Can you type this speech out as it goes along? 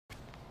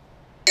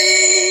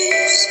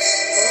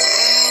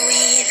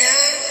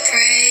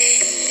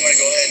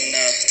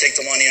take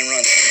the money and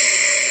run.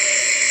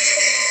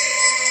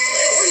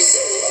 That works so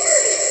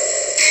hard.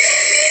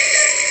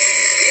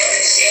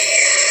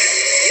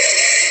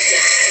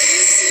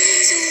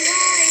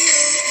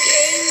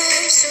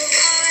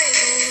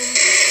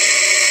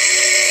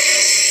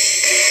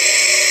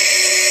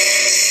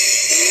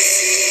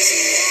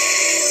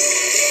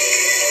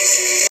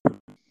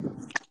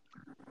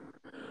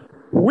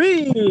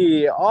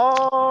 We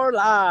are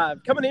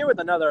live, coming here with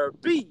another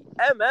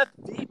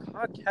BMFD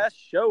podcast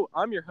show.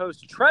 I'm your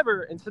host,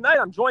 Trevor, and tonight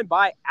I'm joined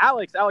by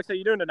Alex. Alex, how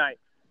you doing tonight?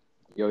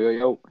 Yo, yo,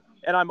 yo.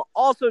 And I'm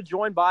also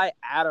joined by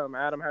Adam.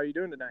 Adam, how are you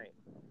doing tonight?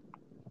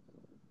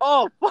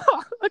 Oh,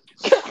 fuck!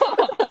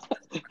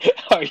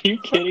 Are you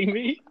kidding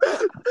me?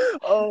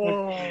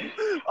 Oh.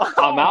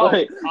 I'm out.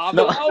 Wait, I'm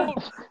no.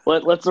 out.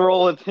 Let's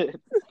roll with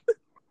it.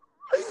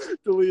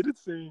 Deleted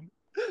scene.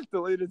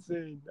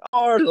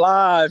 Are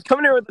live,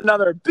 coming here with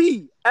another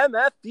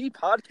BMFD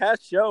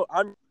podcast show.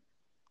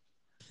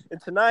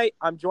 And tonight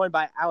I'm joined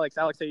by Alex.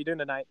 Alex, how you doing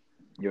tonight?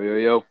 Yo, yo,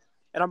 yo.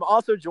 And I'm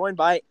also joined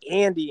by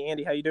Andy.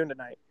 Andy, how you doing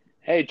tonight?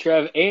 Hey,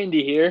 Trev.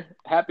 Andy here.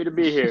 Happy to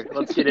be here.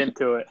 Let's get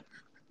into it.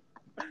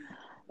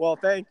 Well,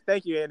 thank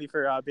you, Andy,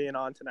 for being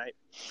on tonight.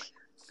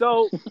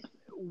 So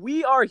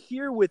we are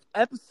here with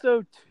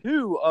episode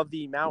 2 of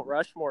the Mount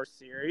Rushmore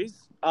series.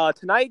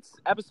 Tonight's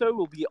episode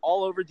will be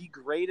all over the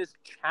greatest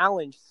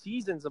challenge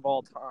seasons of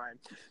all time.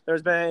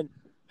 There's been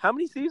how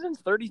many seasons?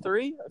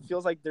 33? It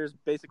feels like there's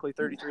basically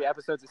 33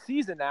 episodes a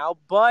season now.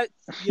 But,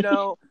 you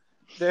know,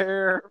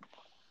 there's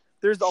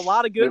a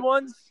lot of good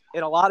ones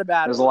and a lot of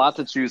bad ones. There's a lot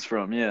to choose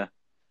from, yeah.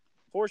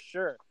 For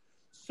sure.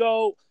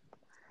 So,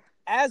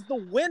 as the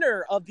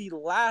winner of the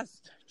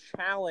last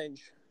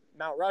challenge,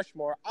 Mount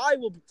Rushmore, I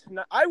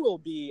will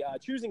be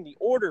choosing the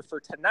order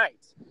for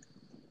tonight.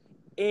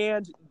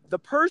 And the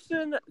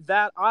person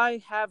that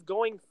I have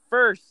going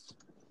first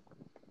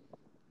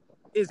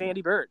is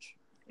Andy Burge.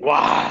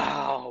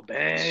 Wow.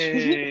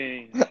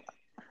 Bang.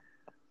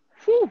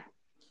 Whew.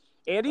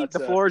 Andy, the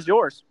floor is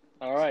yours.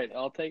 All right.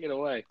 I'll take it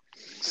away.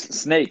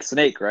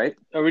 Snake, right?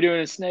 Are we doing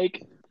a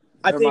snake?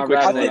 I Or think am I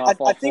rattling off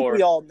all four?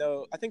 we all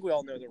know. I think we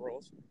all know the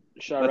rules.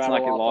 Should I Let's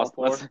not rattle get off lost.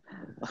 all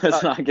four?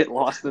 Let's not get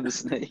lost in the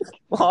snake.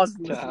 Lost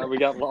in the We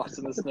got lost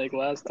in the snake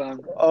last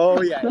time.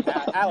 Oh, yeah.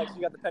 Alex,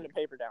 you got the pen and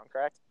paper down,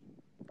 correct?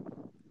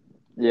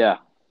 Yeah.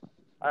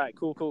 All right,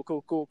 cool.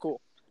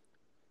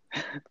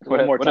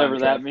 One more Whatever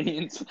time, that Trev.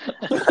 means.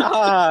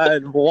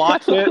 God,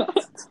 watch it.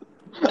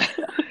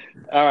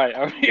 All right.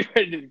 Are we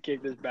ready to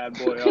kick this bad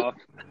boy off?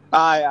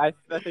 I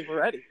think we're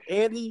ready.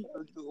 Andy,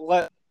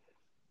 Go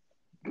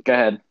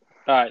ahead.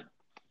 All right.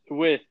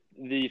 With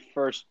the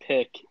first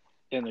pick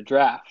in the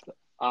draft,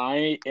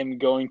 I am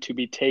going to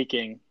be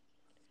taking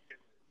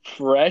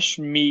Fresh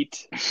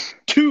Meat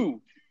 2.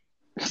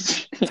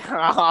 just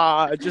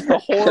a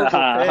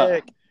horrible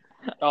pick.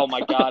 Oh, my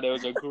God. It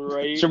was a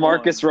great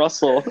Jamarcus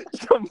Russell.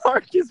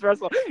 Marcus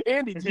Russell.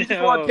 Andy, do you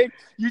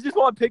just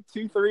want to pick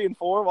 2, 3, and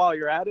 4 while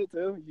you're at it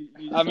too?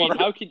 I mean,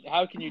 how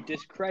can you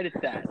discredit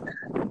that?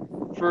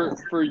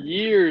 For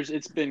years,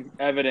 it's been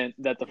evident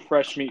that the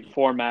Fresh Meat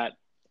format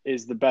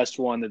is the best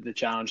one that the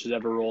challenge has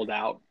ever rolled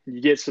out. You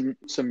get some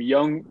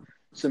young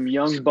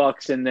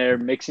bucks in there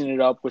mixing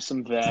it up with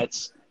some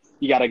vets.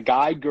 You got a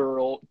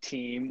guy-girl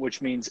team,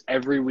 which means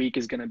every week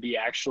is going to be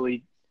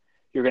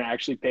you're going to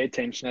actually pay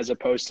attention, as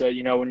opposed to,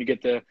 when you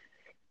get the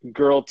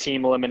girl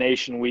team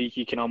elimination week,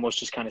 you can almost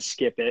just kind of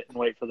skip it and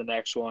wait for the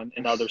next one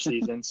in other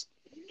seasons.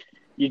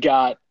 You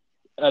got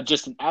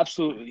just an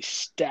absolutely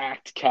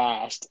stacked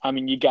cast. I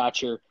mean, you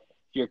got your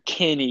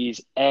Kennys,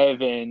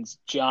 Evans,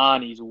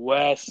 Johnnies,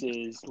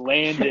 Wes's,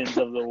 Landons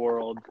of the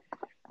world.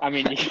 I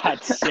mean, you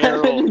got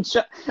Cyril.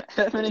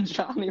 Evan and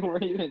Johnny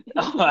weren't even.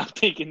 I'm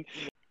thinking.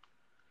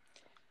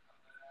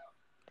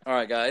 All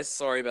right, guys.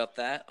 Sorry about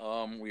that.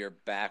 We are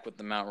back with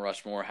the Mount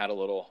Rushmore. Had a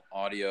little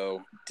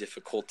audio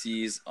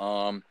difficulties.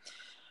 But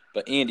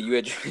Andy, you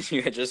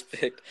had just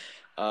picked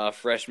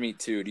Fresh Meat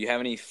 2. Do you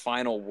have any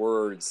final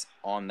words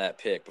on that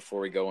pick before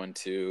we go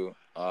into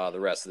the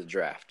rest of the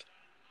draft?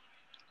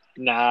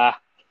 Nah.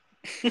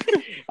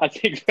 I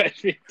think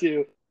Fresh Meat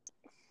 2.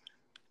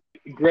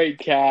 Great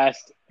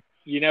cast.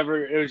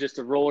 It was just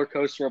a roller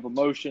coaster of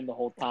emotion the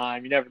whole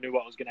time. You never knew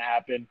what was going to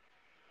happen.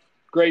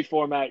 Great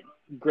format.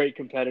 Great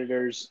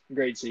competitors,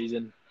 great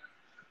season.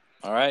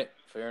 All right,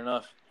 fair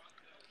enough.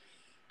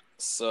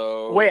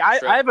 So wait, I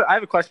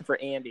have a question for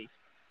Andy.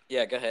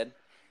 Yeah, go ahead.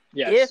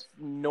 Yes.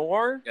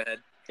 Go ahead.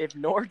 If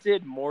Nor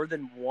did more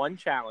than one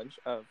challenge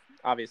of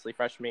obviously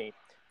Fresh Meat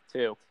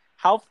 2,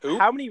 how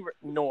many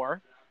Nor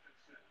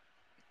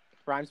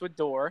rhymes with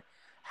door?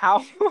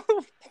 How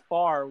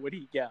far would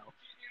he go?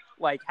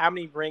 Like, how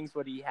many rings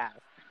would he have?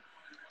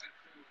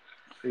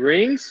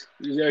 Rings?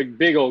 A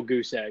big old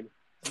goose egg.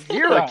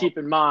 0. But keep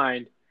in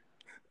mind,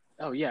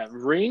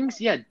 rings?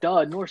 Yeah,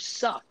 duh. Nor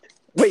sucked.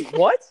 Wait,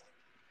 what?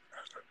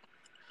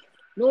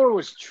 Nor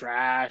was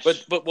trash.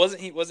 But wasn't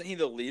he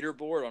the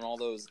leaderboard on all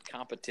those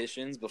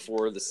competitions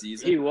before the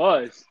season? He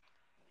was.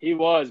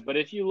 But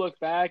if you look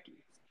back,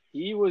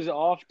 he was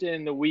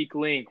often the weak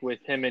link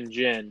with him and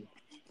Jen.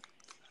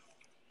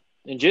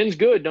 And Jin's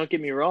good, don't get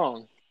me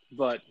wrong.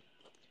 But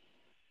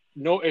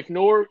if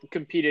Noor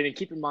competed, and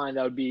keep in mind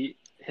that would be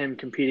him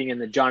competing in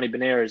the Johnny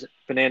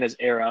Bananas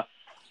era.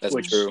 That's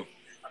Which- true.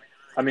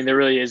 I mean, there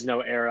really is no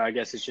era. I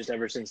guess it's just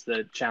ever since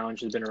the challenge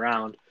has been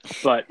around.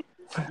 But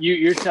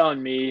you're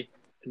telling me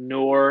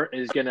Noor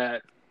is going to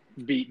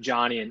beat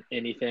Johnny in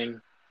anything?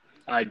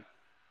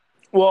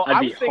 Well, I'd I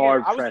be was thinking,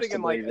 hard-pressed to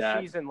like believe a that.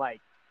 season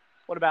like,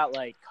 what about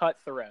like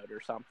Cutthroat or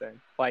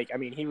something? Like, I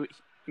mean,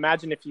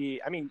 imagine if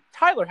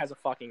Tyler has a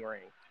fucking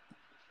ring.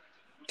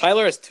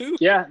 Tyler has 2.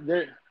 Yeah,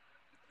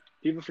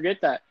 people forget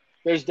that.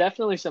 There's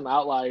definitely some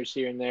outliers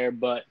here and there,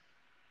 but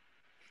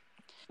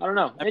I don't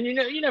know. And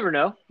you never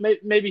know.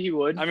 Maybe he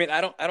would. I mean,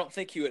 I don't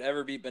think he would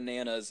ever beat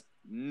Bananas,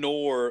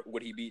 nor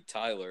would he beat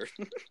Tyler.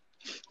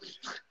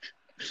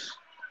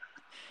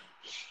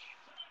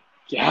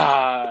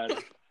 God.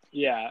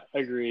 Yeah,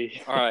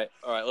 agree. All right.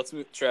 Let's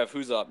move. Trev,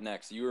 who's up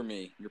next? You or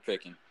me? You're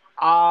picking.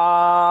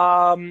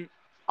 I'll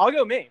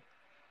go me.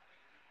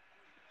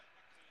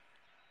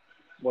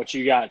 What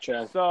you got,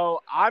 Trev?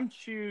 So I'm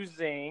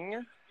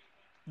choosing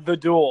the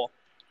duel.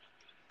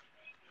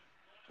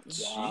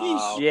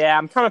 Wow. Yeah,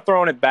 I'm kind of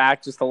throwing it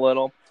back just a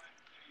little.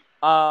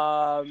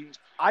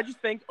 I just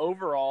think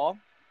overall,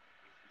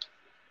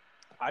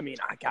 I mean,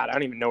 I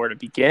don't even know where to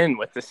begin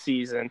with this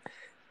season.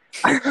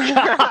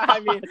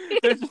 I mean,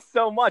 there's just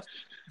so much.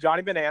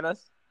 Johnny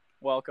Bananas,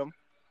 welcome.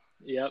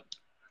 Yep.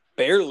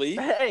 Barely.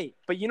 Hey,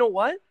 but you know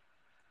what?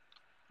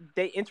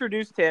 They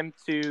introduced him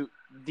to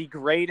the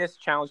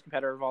greatest challenge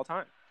competitor of all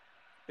time.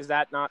 Is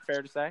that not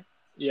fair to say?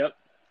 Yep.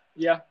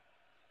 Yeah.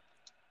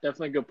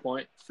 Definitely a good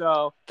point.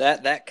 So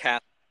That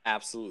cast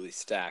absolutely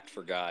stacked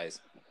for guys.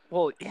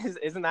 well,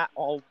 isn't that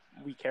all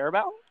we care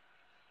about?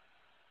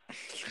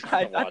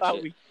 I Watch thought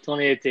it. we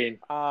 2018.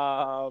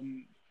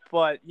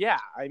 but yeah,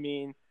 I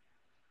mean,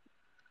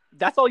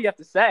 that's all you have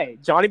to say.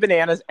 Johnny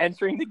Bananas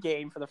entering the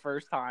game for the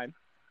first time.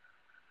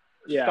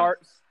 Yeah.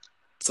 Starts.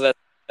 So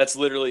that's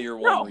literally your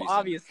one No, reason.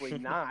 obviously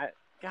not.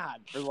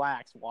 God,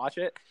 relax. Watch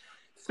it.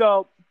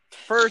 So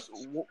first,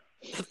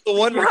 That's the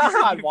one reason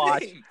God, you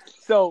watch. named.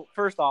 So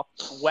first off,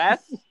 Wes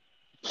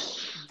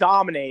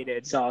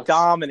dominated. Sucks.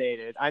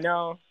 Dominated. I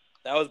know.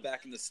 That was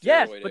back in the steroid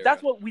Yes, era. but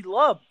that's what we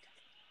love.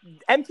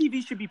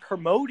 MTV should be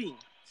promoting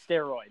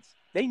steroids.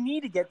 They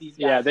need to get these guys.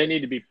 Yeah, they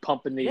need to be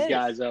pumping these Yes.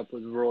 guys up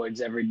with roids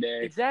every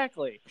day.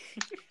 Exactly.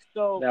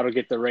 So That'll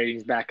get the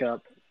ratings back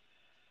up.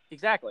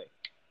 exactly.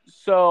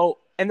 So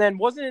and then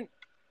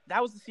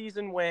that was the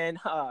season when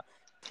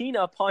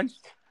Tina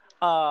punched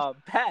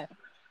Beth,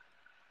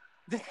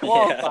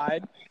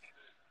 disqualified.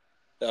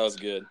 That was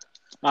good.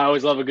 I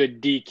always love a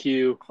good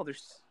DQ.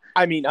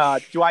 Oh,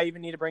 do I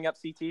even need to bring up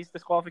CT's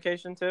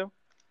disqualification too?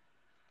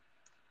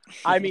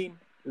 I mean,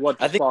 What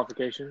I think-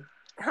 disqualification?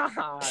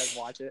 I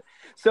watch it.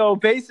 So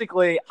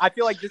basically, I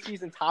feel like this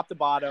season, top to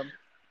bottom,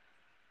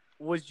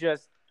 was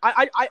just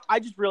I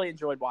just really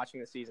enjoyed watching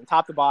this season,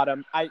 top to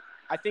bottom. I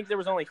think there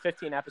was only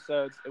 15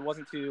 episodes. It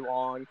wasn't too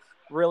long,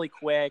 really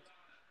quick,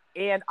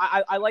 and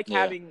I like Yeah.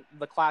 having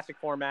the classic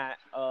format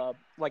of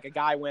like a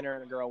guy winner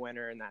and a girl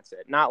winner, and that's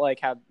it. Not like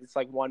how it's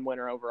like one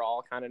winner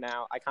overall kind of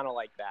now. I kind of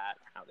like that.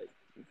 How they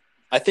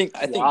I think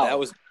Wow.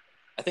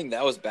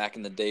 that was back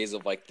in the days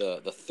of like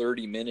the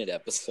 30-minute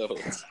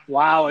episodes.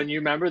 Wow, and you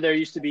remember there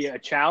used to be a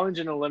challenge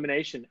and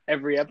elimination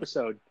every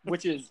episode.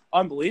 which is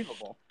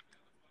unbelievable.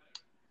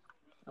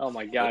 Oh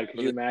my God, could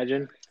you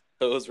imagine?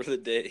 Those were the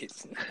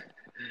days.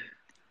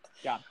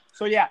 Yeah.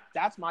 So yeah,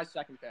 that's my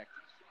second pick,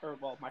 or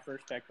well, my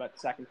first pick, but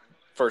second.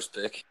 First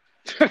pick.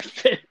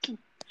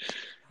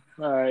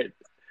 All right.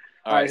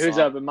 All All right, who's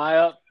so up? Am I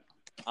up?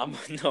 I'm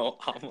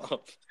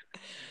up.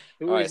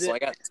 Who All right, is so it? I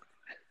got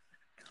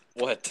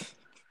what?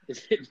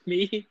 Is it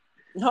me?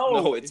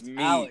 No, it's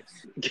me.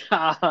 Alex.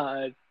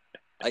 God.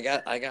 I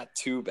got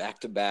 2 back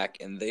to back,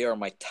 and they are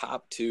my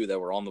top 2 that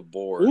were on the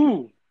board.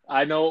 Ooh,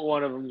 I know what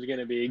one of them is going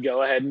to be.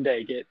 Go ahead and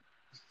take it.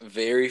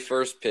 Very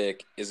first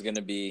pick is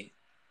gonna be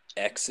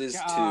X's 2.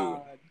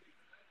 God.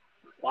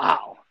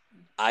 Wow.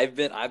 I've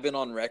been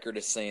on record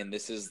as saying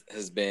this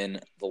has been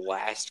the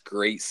last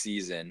great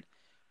season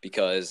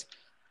because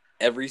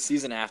every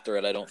season after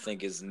it I don't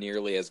think is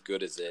nearly as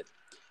good as it.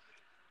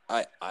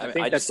 I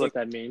think that's what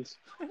that means.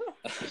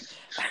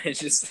 I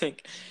just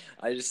think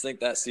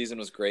that season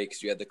was great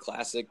because you had the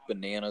classic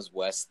Bananas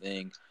West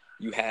thing.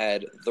 You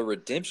had the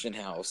Redemption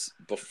House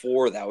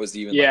before that was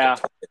even Yeah.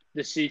 like a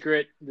The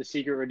secret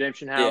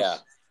redemption house.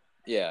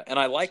 Yeah, and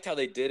I liked how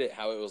they did it,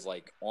 how it was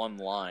like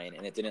online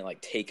and it didn't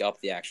like take up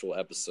the actual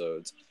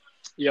episodes.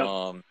 Yep.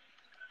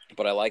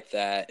 But I like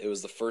that. It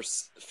was the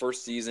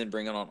first season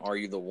bringing on Are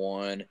You the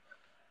One?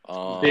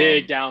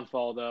 Big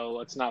downfall though.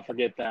 Let's not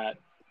forget that.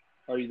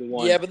 Are you the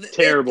one? Yeah, but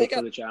terrible they got-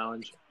 for the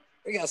challenge.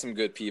 We got some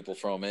good people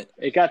from it.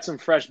 It got some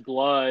fresh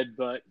blood,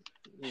 but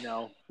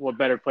what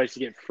better place to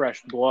get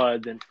fresh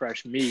blood than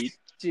fresh meat?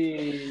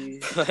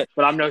 Jeez.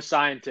 But I'm no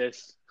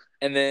scientist.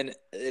 And then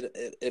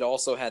it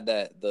also had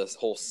the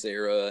whole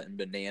Sarah and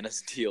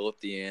Bananas deal at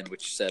the end,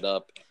 which set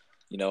up,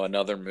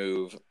 another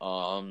move.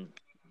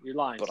 You're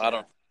lying. But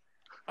Sarah.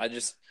 I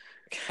just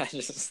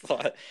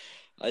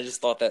I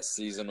just thought that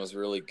season was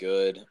really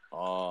good.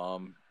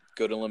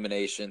 Good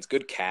eliminations,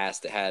 good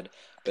cast. It had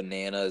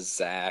Bananas,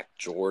 Zach,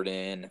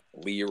 Jordan,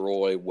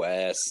 Leroy,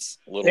 Wes,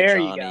 Little There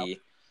you Johnny.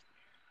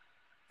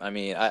 I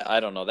mean,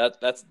 I don't know.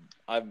 That's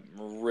I'm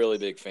a really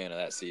big fan of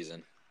that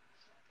season.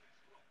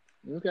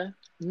 Okay.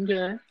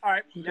 All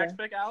right, next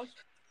pick, Alex.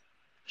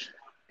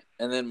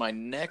 And then my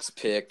next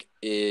pick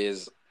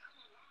is,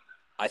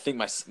 I think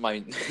my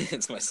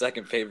it's my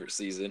second favorite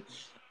season.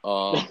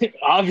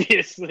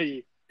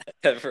 Obviously.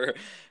 Ever.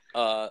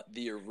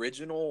 The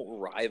original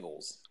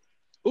Rivals.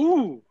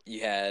 Ooh.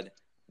 You had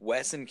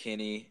Wes and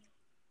Kenny,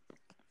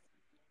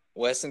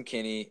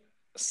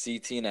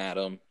 CT and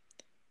Adam,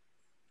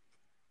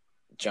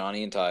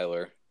 Johnny and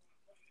Tyler.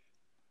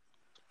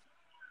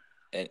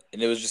 And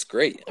it was just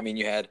great. I mean,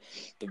 you had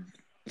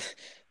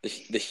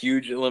the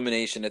huge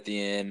elimination at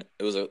the end.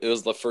 It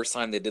was the first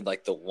time they did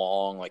like the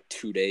long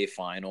 2-day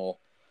final.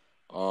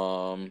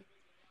 You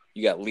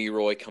got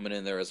Leroy coming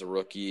in there as a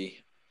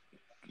rookie,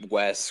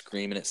 Wes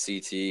screaming at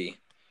CT.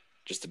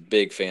 Just a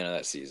big fan of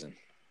that season.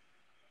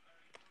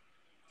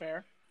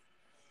 Fair.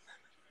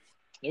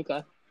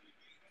 Okay.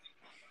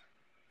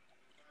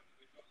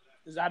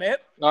 Is that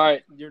it? All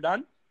right. You're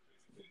done?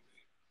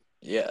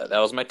 Yeah, that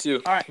was my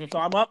 2. All right, so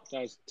I'm up.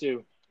 That was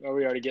 2. Are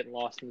we already getting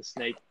lost in the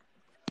snake?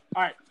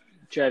 All right.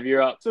 Trev,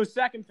 you're up. So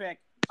second pick.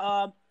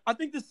 I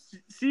think this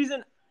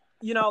season,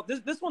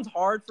 this one's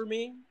hard for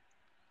me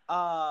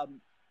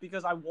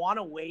because I want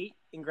to wait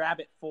and grab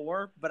it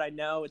 4, but I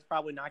know it's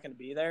probably not going to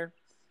be there.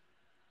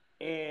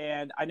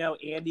 And I know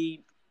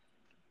Andy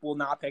will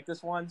not pick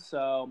this one,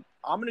 so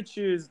I'm going to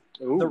choose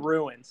the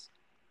Ruins.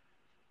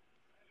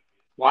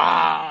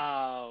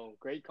 Wow.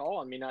 Great call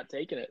on me not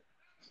taking it.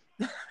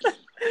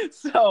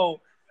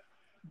 So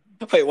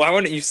wait, why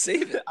wouldn't you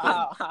save it?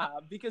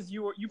 because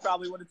you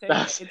probably would have taken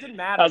it. It didn't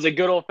matter. That was a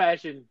good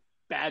old-fashioned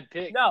bad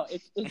pick. No,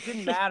 it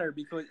didn't matter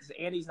because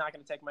Andy's not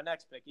going to take my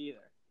next pick either.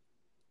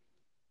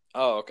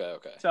 Oh, okay.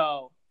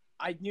 So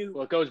I knew.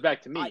 Well, it goes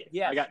back to me.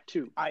 Yes. I got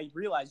 2. I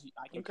realized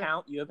I can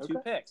count. You have 2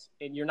 Okay. picks,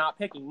 and you're not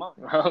picking mine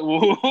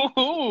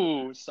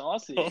Ooh,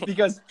 saucy.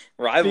 because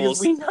Rivals.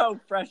 we know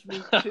Fresh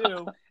Meat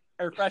 2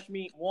 or Fresh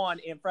Meat 1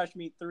 and Fresh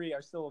Meat 3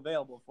 are still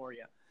available for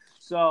you.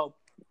 So,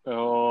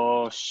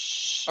 All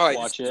right,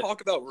 watch just it.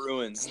 talk about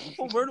Ruins.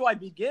 well, where do I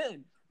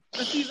begin?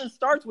 The season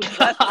starts with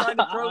Wes trying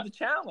to throw the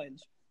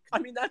challenge. I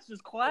mean, that's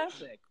just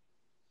classic.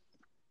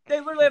 They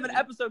literally have an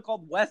episode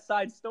called West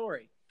Side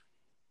Story.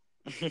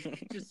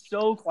 Just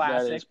so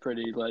classic. That is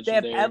pretty They have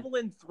legendary.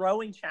 Evelyn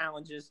throwing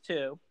challenges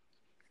too.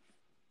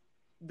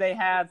 They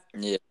have,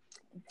 Yeah.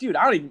 dude.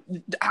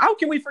 How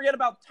can we forget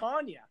about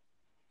Tanya?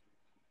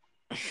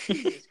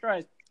 Jesus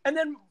Christ! And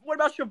then what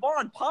about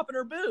Siobhan popping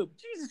her boob?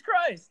 Jesus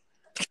Christ!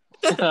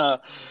 that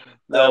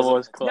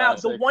was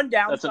classic. Now the one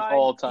That's an downside,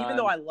 all-time. even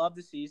though I love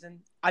the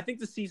season, I think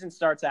the season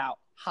starts out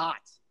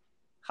hot.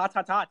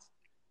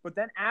 But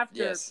then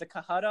after Yes. the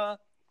Kahutta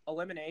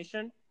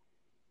elimination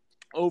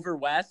over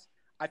West,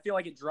 I feel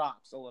like it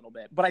drops a little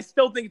bit. But I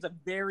still think it's a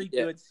very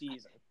good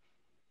season.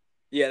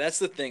 Yeah, that's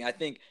the thing. I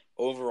think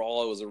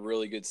overall it was a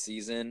really good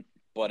season,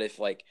 but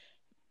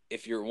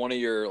if you're one of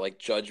your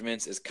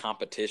judgments is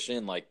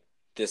competition,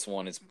 this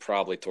one is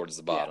probably towards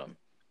the bottom.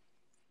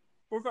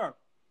 For sure.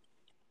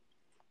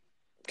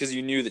 Because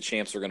you knew the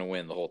champs were going to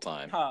win the whole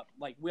time.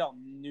 We all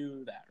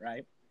knew that,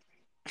 right?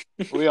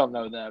 We all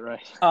know that,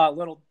 right?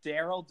 Little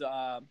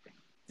Daryl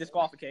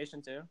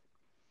disqualification too.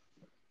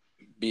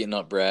 Beating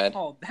up Brad.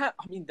 Oh, that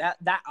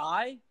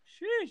eye.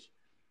 Sheesh.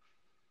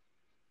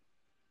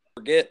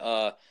 Forget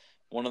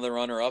one of the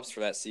runner-ups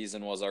for that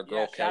season was our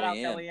girl shout out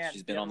Kellyanne.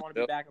 She's been on the want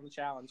show. to be back on the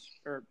challenge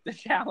or the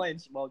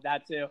challenge. Well,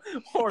 that too,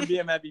 or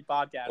BMFB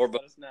podcast. Or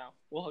let us know.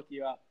 We'll hook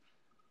you up.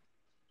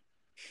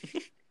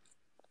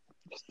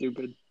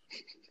 Stupid.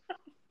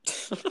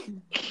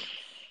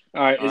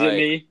 All right, is it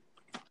me?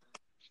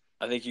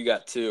 I think you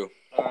got 2.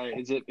 All right,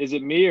 is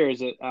it me or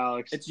is it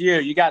Alex? It's you.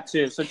 You got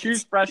 2. So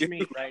choose Fresh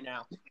Meat right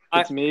now.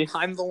 It's me.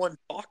 I'm the one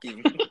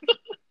talking.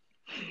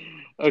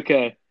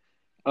 Okay.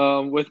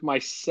 With my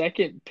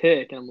second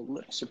pick, and I'm a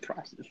little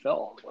surprised it fell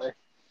all the way.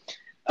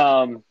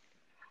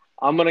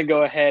 I'm gonna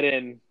go ahead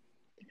and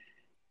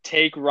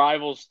take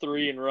Rivals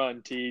 3 and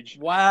run, Tej.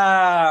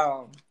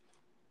 Wow.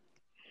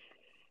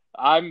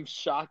 I'm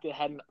shocked it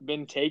hadn't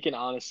been taken,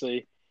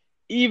 honestly.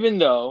 Even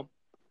though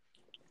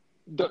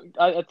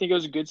I think it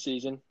was a good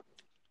season.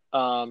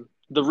 The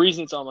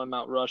reason it's on my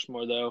Mount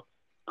Rushmore, though,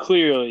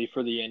 clearly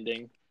for the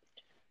ending,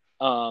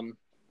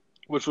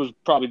 which was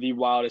probably the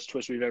wildest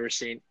twist we've ever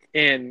seen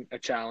in a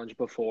challenge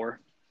before.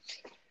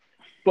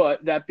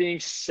 But that being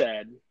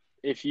said,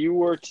 if you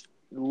were to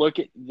look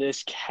at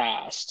this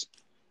cast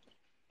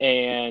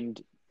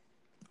and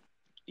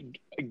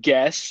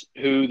guess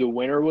who the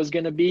winner was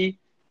going to be,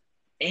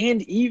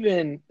 and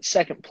even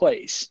second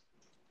place,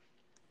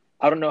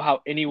 I don't know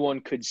how anyone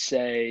could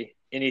say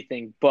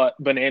anything but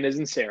Bananas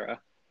and Sarah,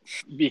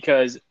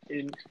 because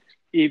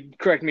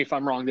correct me if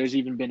I'm wrong, there's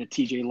even been a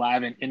TJ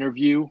Lavin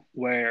interview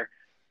where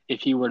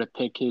if he were to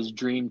pick his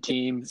dream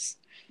team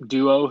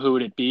duo, who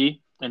would it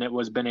be? And it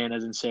was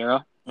Bananas and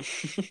Sarah.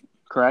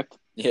 correct?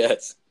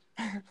 Yes.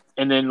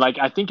 And then,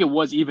 I think it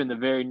was even the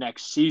very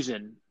next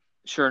season,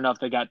 sure enough,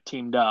 they got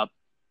teamed up.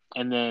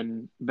 And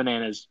then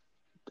Bananas,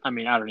 I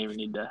don't even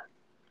need to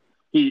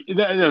 –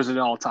 that was an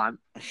all-time,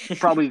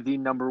 probably the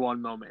number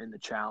one moment in the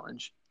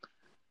challenge.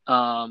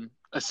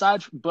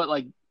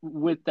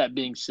 With that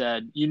being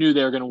said, you knew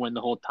they were going to win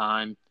the whole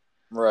time.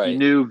 Right. You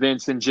knew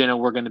Vince and Jenna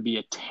were going to be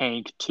a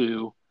tank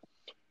too.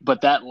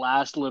 But that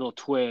last little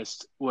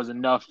twist was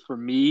enough for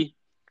me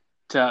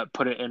to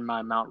put it in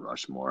my Mount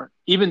Rushmore.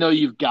 Even though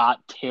you've got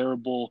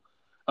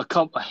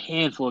a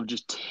handful of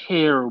just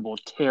terrible,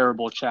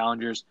 terrible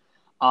challengers,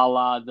 a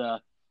la the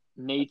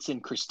Nates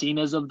and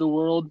Christinas of the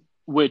world,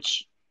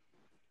 which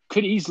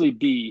could easily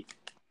be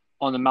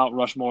on the Mount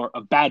Rushmore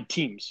of bad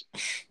teams.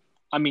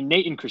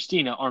 Nate and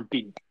Christina aren't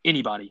beating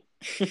anybody.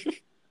 They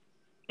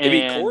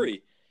beat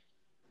Corey.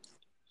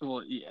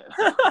 Well, yeah,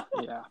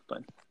 yeah, but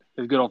it's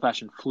a good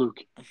old-fashioned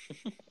fluke.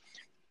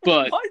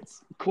 But What?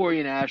 Corey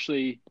and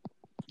Ashley,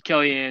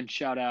 Kellyanne,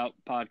 shout out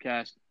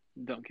podcast.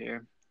 Don't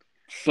care.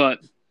 But,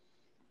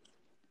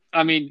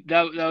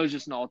 that was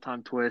just an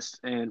all-time twist,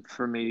 and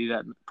for me,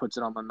 that puts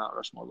it on my Mount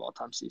Rushmore of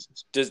all-time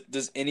seasons.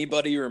 Does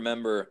anybody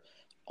remember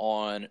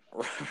on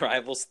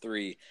Rivals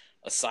 3,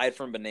 aside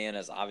from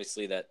Bananas,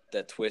 obviously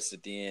that twist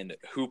at the end,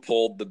 who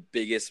pulled the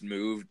biggest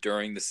move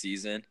during the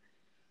season?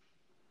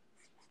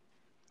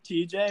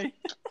 TJ.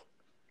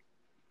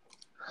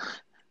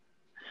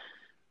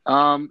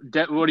 What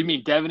do you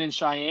mean, Devin and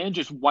Cheyenne?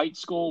 Just white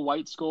skull?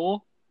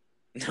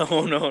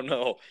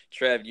 No.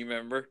 Trev, you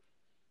remember?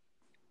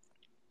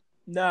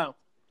 No.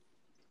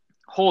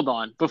 Hold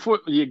on. Before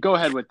you go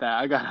ahead with that,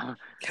 I got a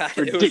God,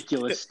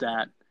 ridiculous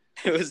stat.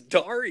 It was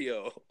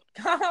Dario.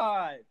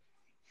 God.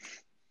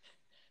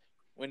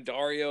 When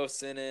Dario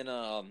sent in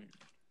all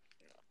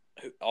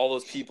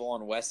those people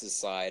on Wes's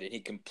side, and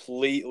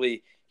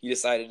he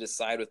decided to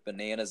side with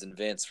Bananas and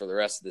Vince for the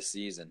rest of the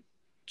season.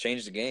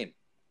 Changed the game.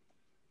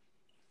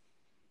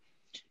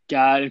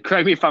 God, and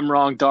correct me if I'm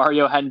wrong,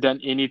 Dario hadn't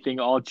done anything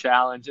all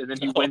challenge, and then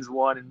he wins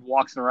one and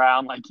walks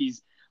around like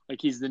he's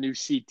the new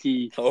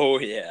CT. Oh,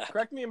 yeah.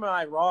 Correct me if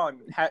I'm wrong.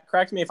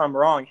 Correct me if I'm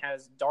wrong.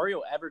 Has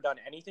Dario ever done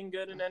anything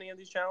good in any of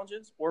these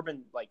challenges or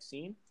been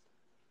seen?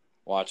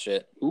 Watch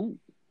it. Ooh.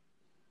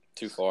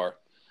 Too far.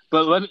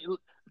 But let me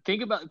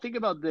think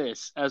about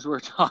this as we're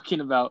talking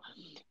about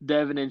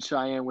Devin and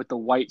Cheyenne with the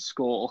white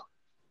skull.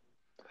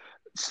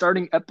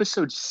 Starting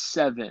episode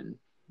 7,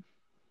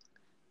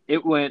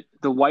 it went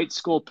the white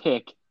skull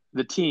pick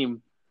the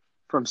team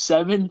from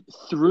 7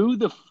 through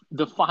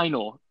the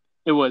final.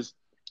 It was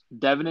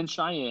Devin and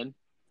Cheyenne,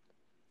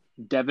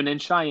 Devin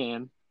and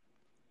Cheyenne,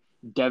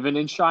 Devin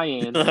and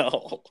Cheyenne,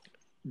 No.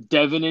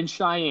 Devin and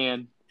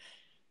Cheyenne,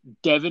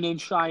 Devin and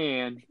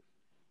Cheyenne,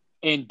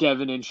 and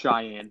Devin and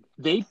Cheyenne.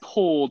 They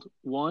pulled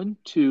 1,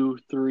 2,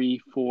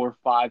 3, 4,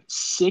 5,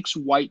 6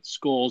 white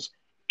skulls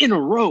in a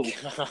row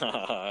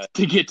God.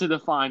 to get to the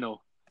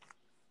final.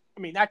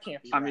 That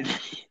can't be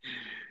right.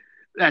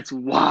 That's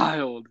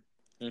wild.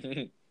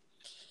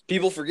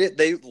 People forget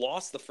they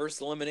lost the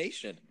first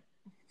elimination.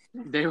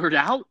 They were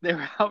out. They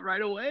were out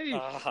right away.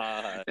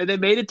 God. And they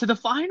made it to the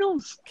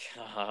finals.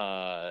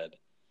 God.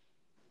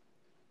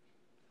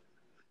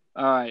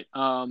 All right.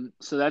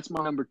 So that's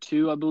my number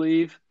 2, I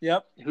believe.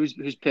 Yep. Who's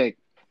pick?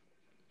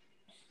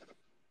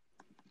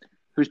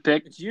 Who's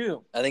pick? It's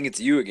you. I think it's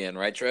you again,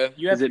 right, Trev?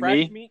 You have Is it Fresh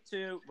me? Meat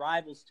 2,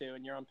 Rivals 2,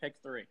 and you're on pick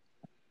 3.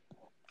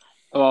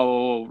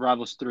 Oh,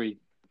 Rivals 3.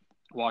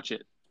 Watch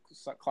it.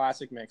 It's a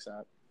classic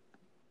mix-up.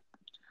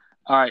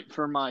 All right.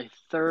 For my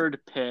third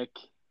pick.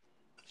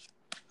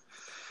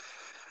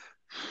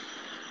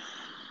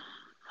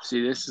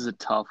 See, this is a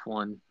tough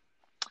one.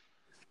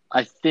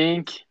 I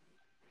think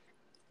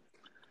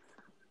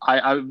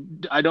I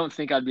don't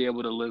think I'd be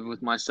able to live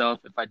with myself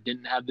if I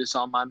didn't have this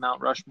on my Mount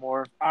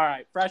Rushmore. All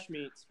right, Fresh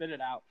Meat, spit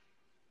it out.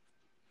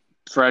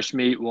 Fresh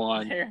Meat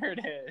 1. There it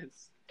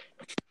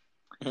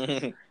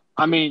is.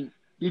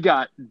 You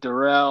got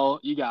Darrell,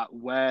 you got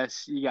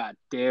Wes, you got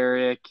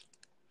Derek,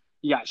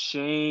 you got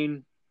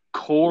Shane,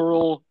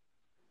 Coral,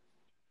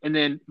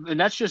 and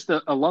that's just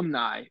the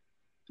alumni.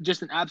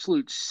 Just an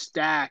absolute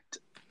stacked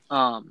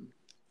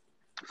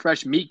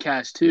Fresh Meat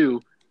cast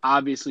too.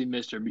 Obviously,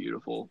 Mr.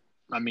 Beautiful.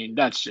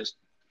 That's just,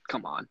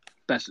 come on.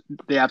 That's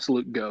the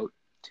absolute GOAT.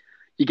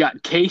 You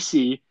got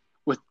Casey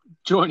with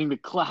joining the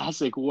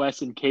classic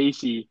Wes and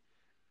Casey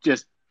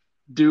just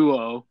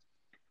duo.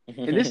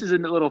 And this is a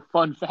little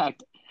fun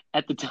fact.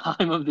 At the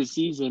time of the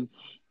season,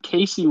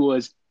 Casey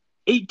was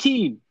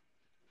 18.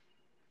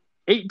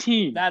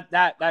 18.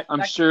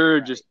 I'm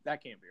sure just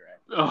that can't be right.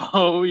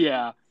 Oh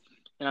yeah,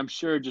 and I'm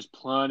sure just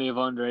plenty of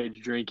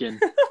underage drinking.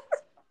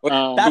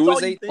 That's who was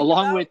all you 8? think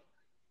Along about? with,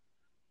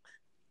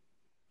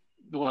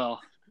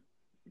 well,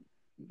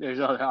 there's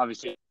other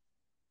obviously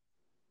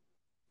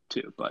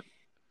too, but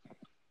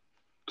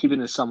keeping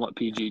this somewhat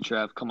PG.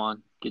 Trev, come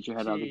on, get your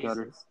head out of the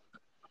gutter. Jesus.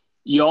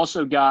 You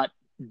also got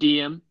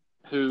DM,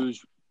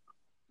 who's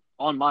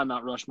on my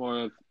Mount Rushmore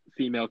of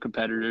female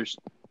competitors,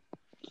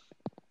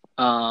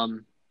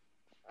 and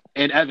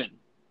Evan.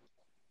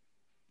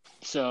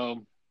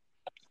 So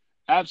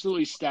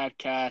Absolutely stacked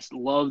cast.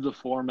 Love the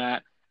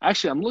format.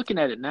 Actually, I'm looking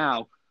at it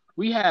now.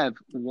 We have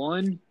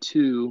 1,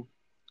 2,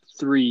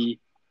 3,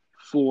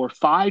 4,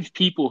 5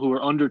 people who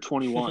are under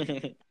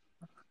 21,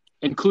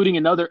 including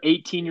another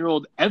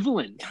 18-year-old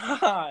Evelyn.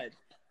 God.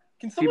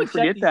 Can someone People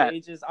forget check these that.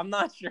 ages? I'm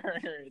not sure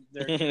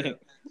they're true.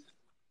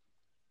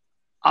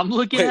 I'm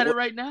looking Wait, at it what-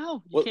 right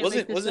now. You can't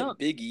make this wasn't up.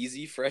 Big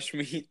Easy fresh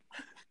meat?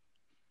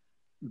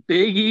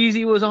 Big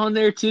Easy was on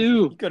there You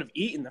too. could have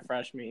eaten the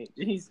fresh meat.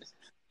 Jesus.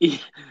 Big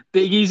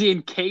Easy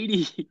and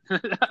Katie.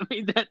 I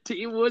mean, that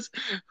team was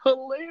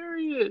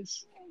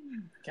hilarious.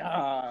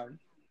 God.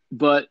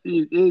 But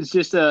it's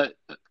just a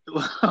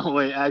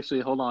wait.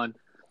 Actually, hold on.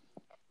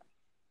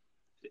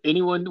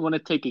 Anyone want to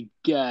take a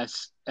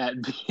guess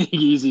at Big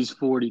Easy's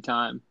 40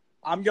 time?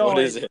 I'm going.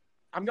 What is it?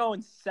 I'm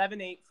going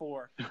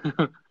 784.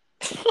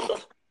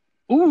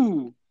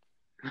 Ooh.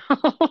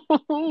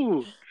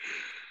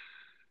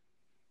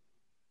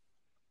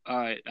 All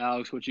right,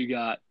 Alex, what you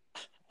got?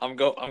 I'm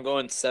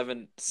going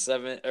 7,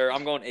 or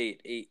I'm going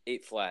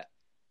 8 flat.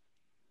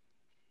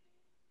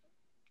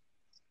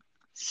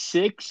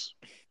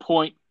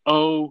 6.03.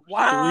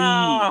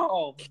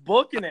 Wow,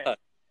 booking it.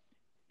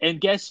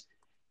 And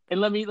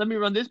let me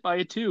run this by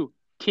you too.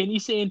 Kenny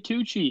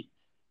Santucci,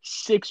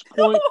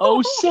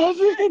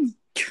 6.07.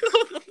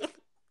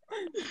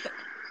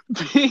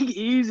 Big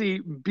Easy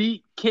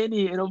beat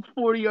Kenny in a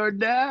 40-yard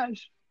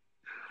dash.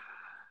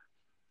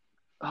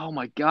 Oh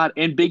my God!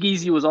 And Big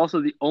Easy was also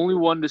the only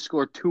one to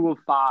score 2 of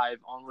 5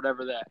 on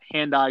whatever that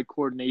hand-eye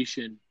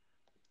coordination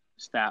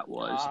stat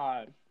was.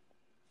 God.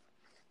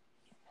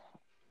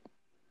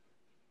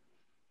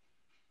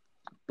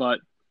 But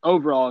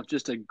overall,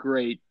 just a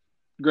great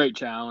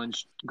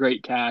challenge,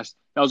 great cast.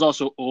 That was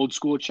also old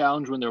school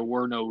challenge when there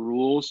were no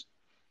rules,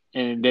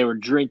 and they were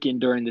drinking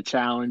during the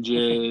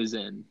challenges,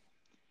 and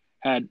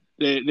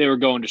they were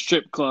going to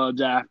strip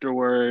clubs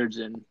afterwards,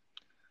 and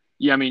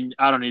yeah, I mean,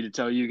 I don't need to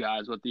tell you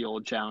guys what the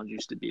old challenge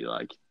used to be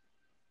like,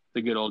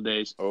 the good old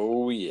days.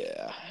 Oh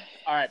yeah.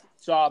 All right,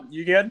 so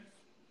you good?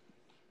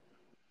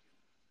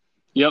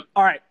 Yep.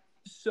 All right,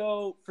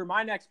 so for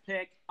my next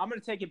pick, I'm going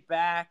to take it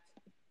back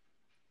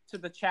to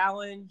the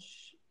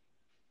challenge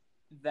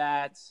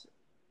that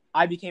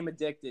I became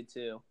addicted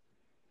to.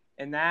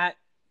 And that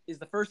is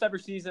the first ever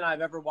season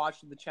I've ever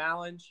watched of the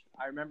challenge.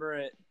 I remember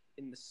it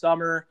in the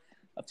summer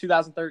of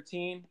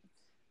 2013.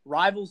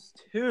 Rivals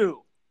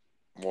 2.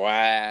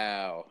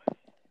 Wow.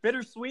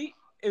 Bittersweet.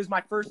 It was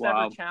my first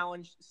Wow. ever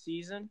challenge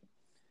season.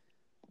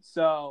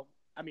 So,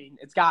 I mean,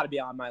 it's got to be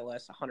on my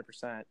list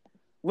 100%.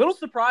 Little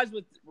surprised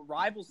with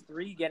Rivals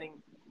 3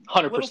 getting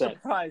 100%. Little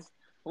surprised.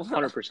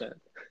 100%.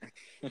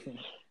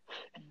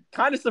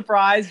 Kind of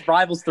surprised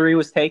Rivals 3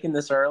 was taken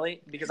this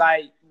early because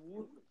I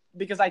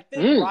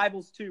think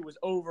Rivals 2 was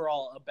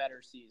overall a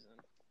better season.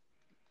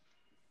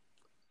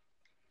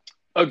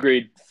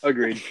 Agreed.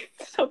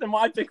 So then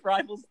why pick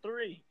Rivals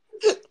 3?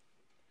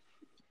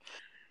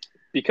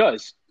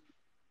 Because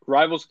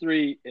Rivals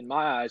 3, in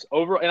my eyes,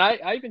 and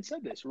I even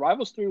said this,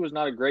 Rivals 3 was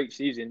not a great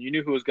season. You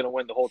knew who was going to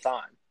win the whole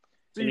time.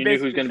 So And you knew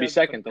who was going to be chose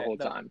second the whole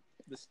time.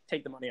 Just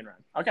take the money and run.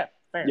 Okay,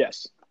 fair.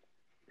 Yes.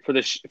 For the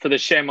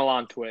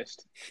Shyamalan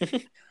twist.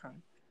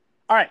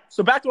 All right,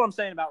 so back to what I'm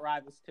saying about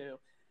Rivals 2.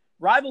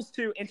 Rivals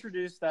 2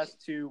 introduced us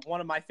to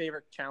one of my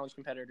favorite challenge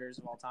competitors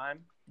of all time,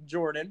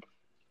 Jordan.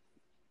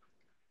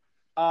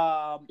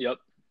 Yep.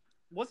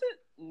 Was it?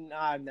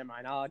 Nah, never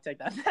mind. I'll take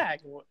that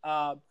back.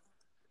 I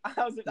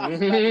was about to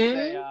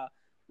say,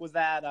 was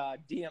that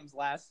DM's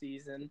last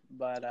season,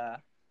 but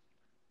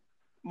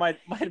might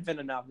have been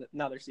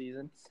another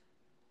season.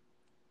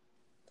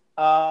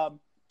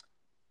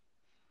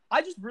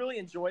 I just really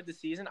enjoyed the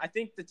season. I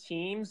think the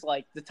teams,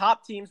 like the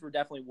top teams, were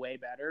definitely way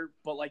better,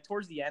 but like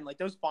towards the end, like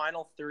those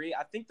final 3,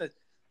 I think the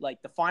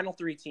final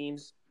 3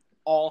 teams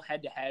all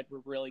head to head were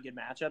really good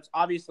matchups.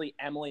 Obviously,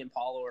 Emily and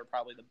Paulo are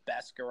probably the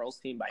best girls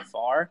team by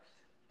far,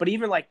 but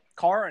even like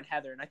Cara and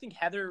Heather, and I think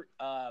Heather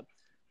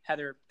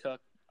Cook,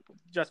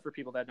 just for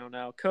people that don't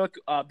know, Cook,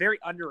 very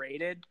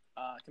underrated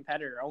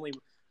competitor.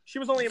 She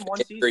was only in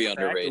one season. Very correct?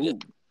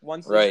 underrated.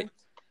 One season. Right.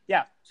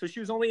 Yeah. So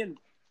she was only in.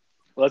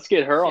 Let's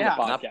get her on the Yeah.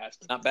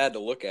 podcast. Not bad to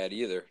look at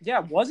either. Yeah,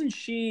 wasn't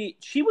she?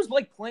 She was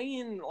like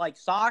playing like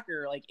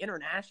soccer, like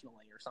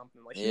internationally or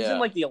something. Like she was in Yeah.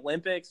 like the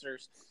Olympics or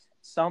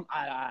some.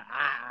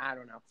 I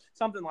don't know,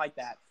 something like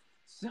that.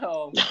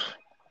 So,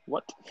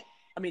 What?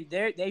 I mean,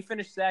 they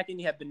finished second.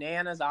 You have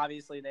Bananas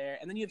obviously there,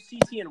 and then you have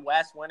CT and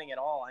West winning it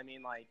all. I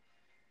mean, like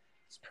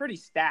it's pretty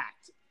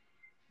stacked.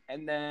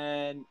 And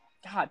then,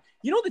 God,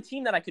 you know the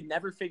team that I could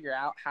never figure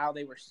out how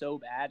they were so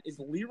bad is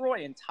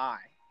Leroy and Ty.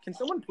 Can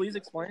someone please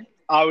explain?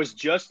 I was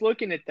just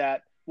looking at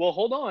that. Well,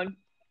 hold on.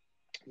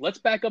 Let's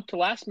back up to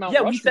last Mount Yeah,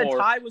 Rushmore. we said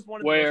Ty was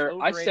one of the where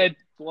most I overrated. said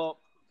Well,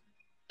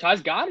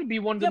 Ty's got to be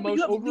one of the yeah, but most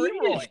you have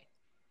overrated. Leroy.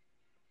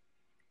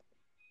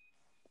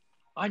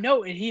 I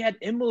know, and he had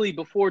Emily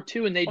before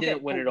too, and they Okay,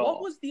 didn't win but it all.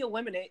 What was the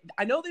elimination?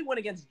 I know they went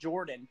against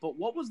Jordan, but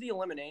what was the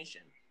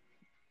elimination?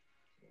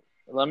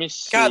 Let me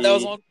see. God, that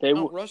was on They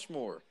Mount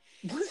Rushmore.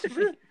 Was it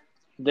really?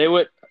 they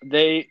would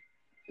they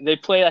They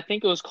played. I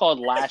think it was called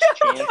Last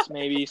Chance,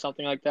 maybe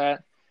something like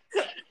that.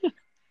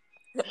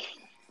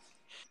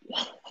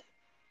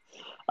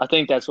 I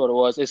think that's what it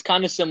was. It's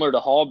kind of similar to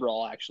Hall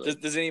Brawl, actually.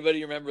 Does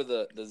anybody remember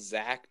the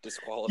Zach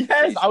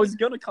disqualification? Yes, I was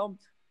gonna come.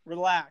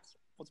 Relax.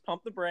 Let's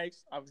pump the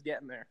brakes. I was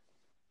getting there.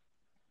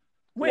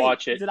 Wait,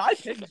 Watch it. Did I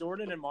pick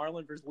Jordan and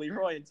Marlon versus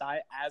Leroy and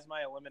Ty as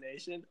my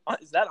elimination?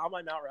 Is that on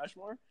my Mount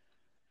Rushmore?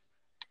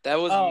 That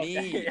was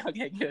me.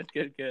 Okay,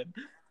 good.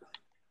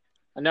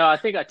 No, I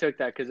think I took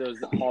that because it was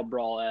the Hall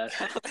Brawl-esque.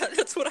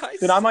 That's what I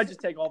said. Then I might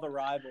just take all the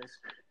rivals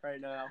right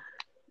now.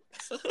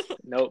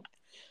 Nope.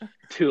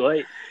 Too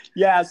late.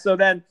 Yeah, so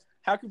then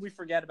how could we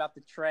forget about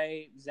the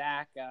Trey,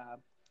 Zach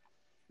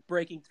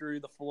breaking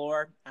through the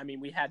floor? I mean,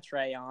 we had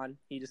Trey on.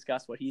 He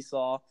discussed what he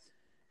saw.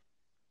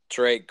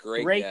 Trey,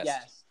 great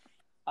guess.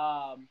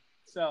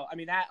 So, I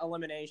mean, that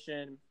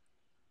elimination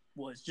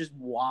was just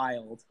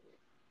wild.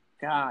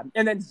 God.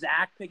 And then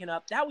Zach picking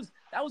up. That was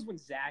when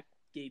Zach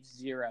gave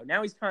 0.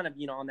 Now he's kind of,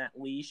 on that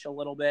leash a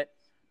little bit.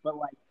 But,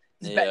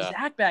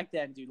 Zach back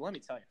then, dude, let me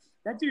tell you.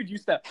 That dude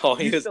used to,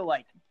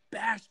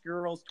 bash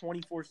girls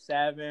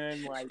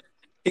 24/7.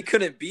 He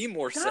couldn't be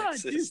more God,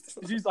 sexist.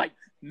 Dude, he's like,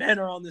 men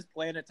are on this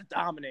planet to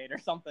dominate or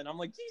something. I'm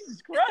like,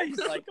 Jesus Christ.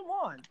 Come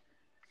on.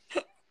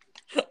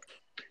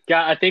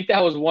 Yeah, I think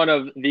that was one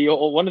of the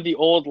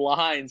old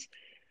lines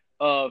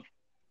of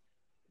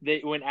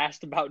when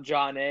asked about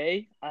John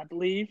A., I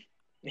believe.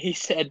 He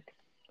said,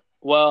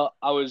 well,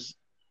 I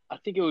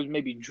think it was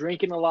maybe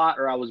drinking a lot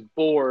or I was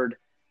bored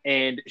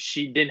and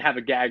she didn't have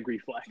a gag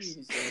reflex.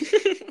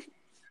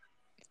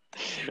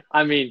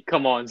 I mean,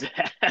 come on,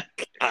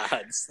 Zach.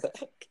 God, Zach.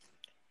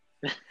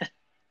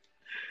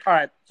 All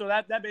right, so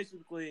that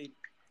basically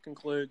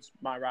concludes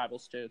my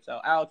rivals too. So,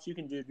 Alex, you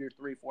can do your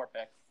 3-4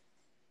 pick.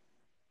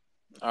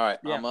 All right,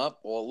 Yeah. I'm up.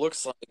 Well, it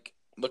looks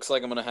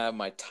like I'm gonna have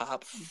my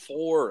top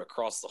 4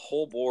 across the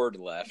whole board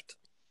left.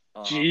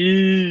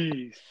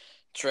 Jeez.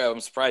 Trev,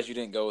 I'm surprised you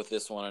didn't go with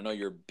this one. I know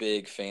you're a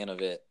big fan of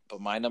it, but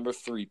my number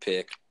 3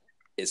 pick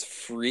is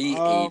free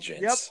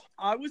agents. Yep,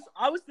 I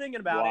was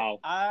thinking about Wow. it.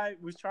 I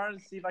was trying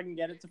to see if I can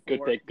get it to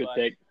 4. Good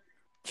pick.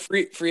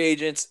 Free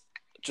agents,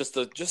 just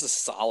a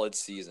solid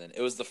season.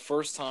 It was the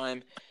first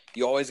time.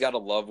 You always gotta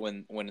love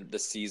when the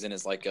season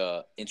is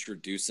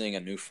introducing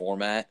a new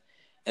format,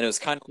 and it was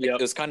kind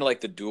of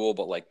like the duel,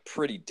 but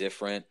pretty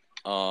different.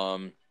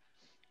 You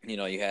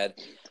had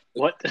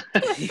What?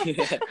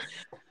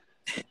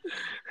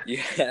 you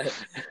had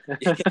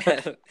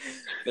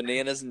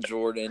Bananas and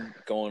Jordan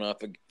going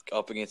up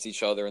against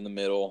each other in the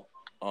middle.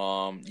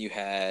 You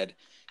had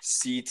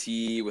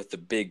CT with the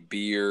big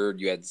beard.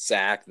 You had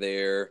Zach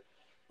there.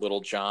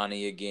 Little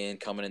Johnny again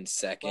coming in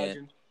second.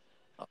 Legend.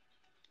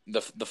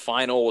 The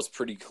final was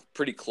pretty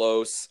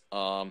close.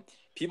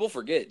 People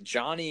forget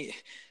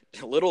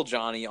Little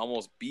Johnny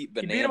almost beat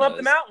Bananas. He beat him up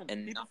the mountain.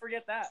 And People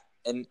forget that.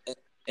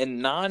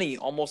 And Nani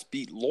almost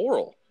beat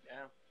Laurel.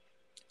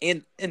 Yeah.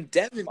 And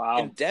Devin Wow.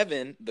 and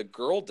Devin, the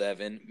girl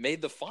Devin,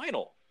 made the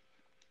final.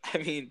 I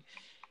mean,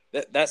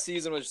 that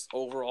season was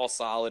overall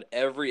solid.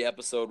 Every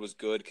episode was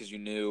good because you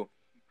knew.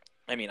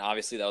 I mean,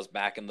 obviously that was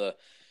back in the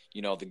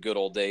the good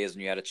old days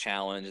when you had a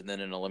challenge and then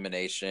an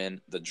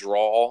elimination. The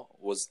draw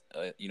was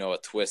a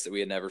twist that we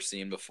had never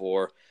seen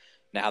before.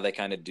 Now they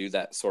kind of do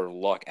that sort of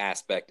luck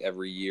aspect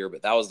every year,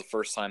 but that was the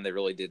first time they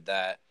really did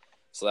that.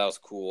 So that was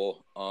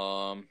cool.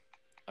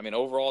 I mean,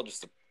 overall,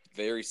 just a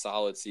very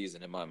solid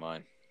season in my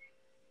mind.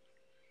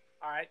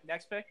 All right,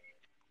 next pick.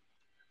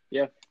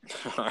 Yeah.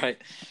 All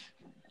right.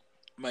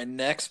 My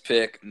next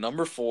pick,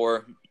 number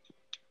 4,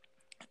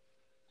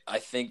 I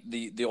think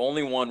the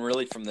only one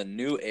really from the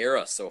new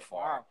era so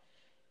far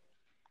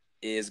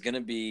is going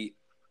to be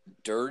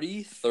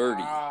Dirty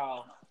 30.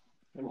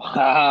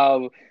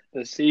 Wow.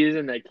 The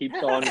season that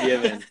keeps on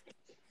giving.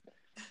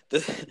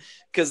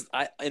 Because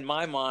in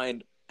my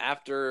mind,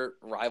 after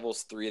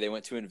Rivals 3, they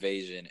went to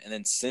Invasion, and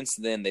then since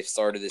then they've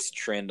started this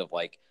trend of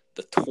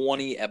the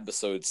 20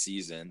 episode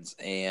seasons,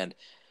 and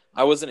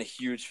I wasn't a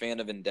huge fan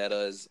of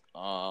Vendettas.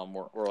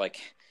 We're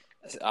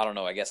I don't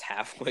know, I guess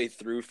halfway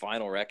through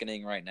Final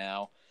Reckoning right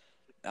now.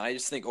 And I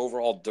just think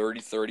overall Dirty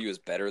 30 was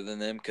better than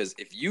them, because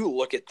if you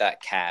look at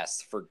that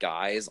cast for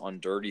guys on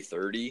Dirty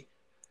 30,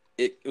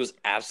 it was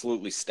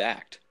absolutely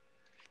stacked.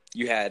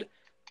 You had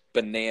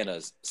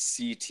Bananas,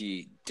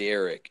 CT,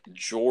 Derek,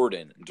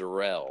 Jordan,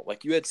 Darrell.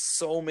 You had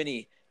so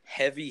many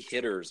heavy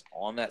hitters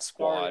on that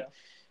squad.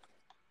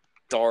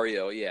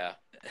 Dario, yeah.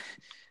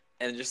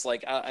 And just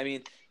I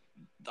mean,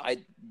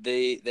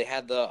 they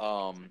had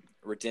the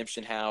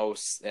Redemption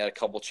House. They had a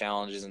couple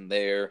challenges in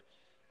there.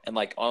 And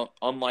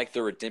unlike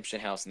the Redemption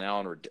House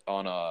now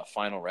on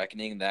Final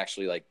Reckoning, they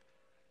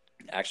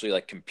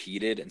actually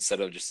competed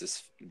instead of just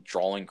this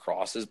drawing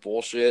crosses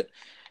bullshit.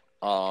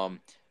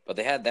 But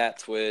they had that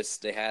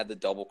twist. They had the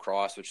double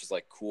cross, which is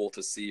cool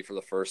to see for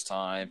the first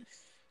time.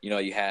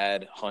 You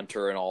had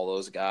Hunter and all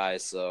those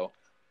guys. So,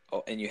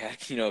 and you had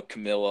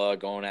Camilla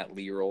going at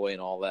Leroy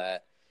and all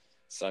that.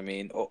 So I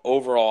mean,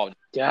 overall,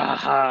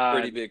 God.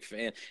 pretty big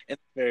fan. And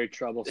Very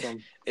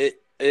troublesome. It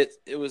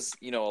was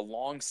a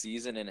long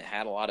season and it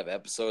had a lot of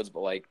episodes,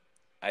 but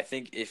I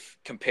think if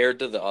compared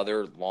to the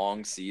other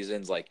long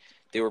seasons, like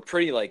they were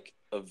pretty like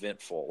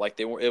eventful. Like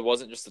it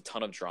wasn't just a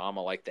ton of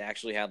drama. Like they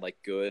actually had like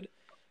good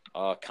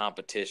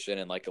competition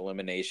and like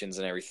eliminations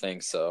and everything.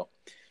 So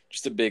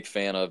just a big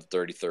fan of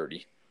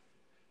 30-30.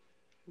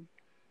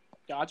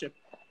 Gotcha.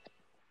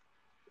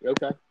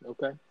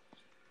 Okay.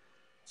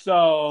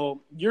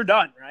 So you're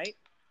done, right?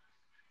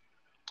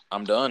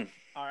 I'm done.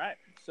 All right.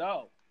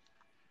 So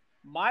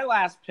my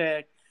last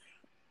pick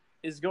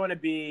is going to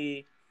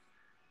be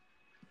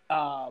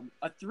a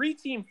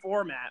 3-team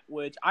format,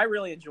 which I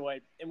really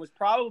enjoyed and was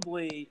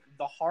probably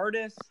the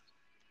hardest.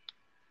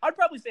 I'd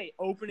probably say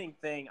opening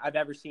thing I've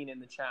ever seen in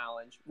the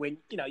challenge. When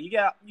you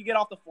get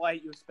off the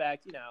flight, you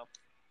expect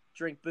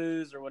drink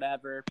booze or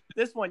whatever.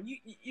 This one,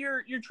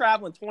 you're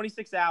traveling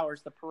 26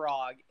 hours to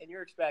Prague, and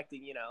you're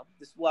expecting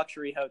this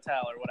luxury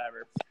hotel or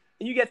whatever,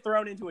 and you get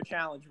thrown into a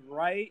challenge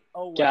right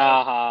away.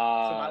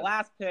 God. So my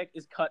last pick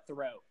is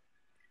Cutthroat.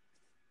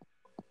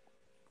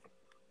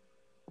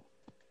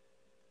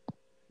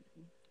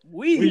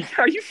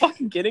 Are you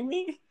fucking kidding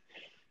me?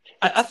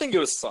 I think it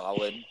was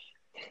solid.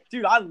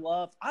 Dude, I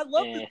love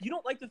you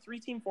don't like the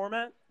 3-team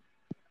format?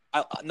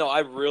 No,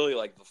 I really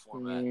like the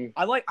format.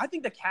 I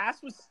think the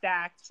cast was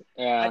stacked.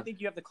 Yeah. I think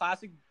you have the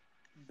classic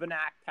Banana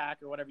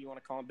pack or whatever you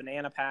want to call it,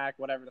 banana pack,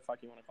 whatever the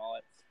fuck you want to call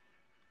it.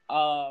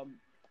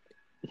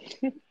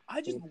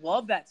 I just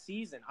love that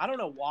season. I don't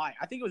know why.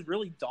 I think it was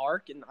really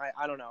dark, and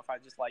I don't know if I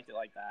just liked it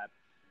like that.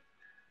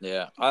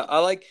 Yeah,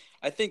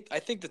 I think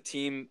the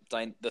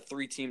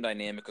 3-team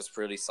dynamic was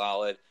pretty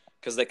solid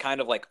because they kind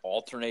of like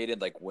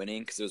alternated like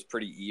winning because it was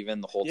pretty even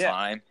the whole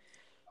time.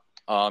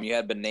 You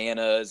had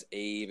Bananas,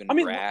 Abe, and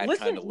Brad.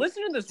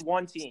 Listen to this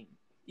one team.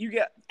 You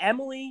get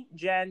Emily,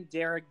 Jen,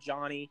 Derek,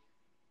 Johnny,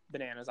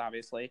 Bananas,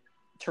 obviously,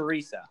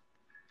 Teresa,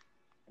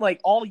 like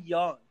all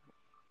young,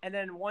 and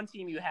then one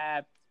team you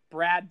have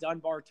Brad,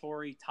 Dunbar,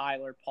 Tori,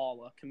 Tyler,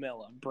 Paula,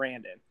 Camilla,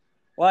 Brandon.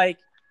 Like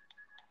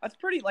that's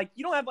pretty. Like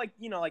you don't have like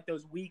like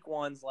those weak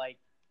ones like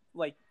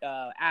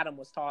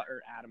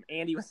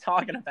Andy was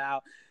talking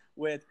about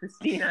with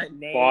Christina and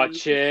Nate.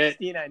 Watch it.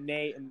 Christina and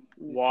Nate and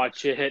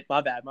Watch it.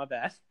 My bad.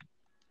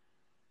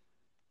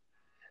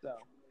 So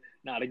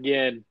not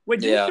again. Wait,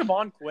 did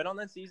Siobhan quit on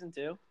that season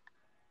too?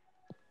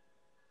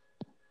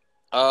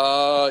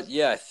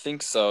 Yeah, I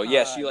think so.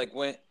 Yeah, she like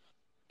went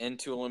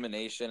into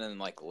elimination and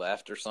like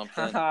left or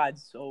something.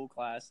 It's so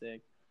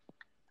classic.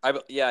 I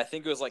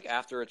think it was like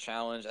after a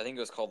challenge. I think it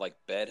was called like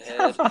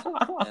Bedhead.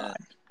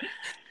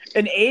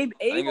 And Abe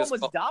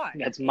almost died.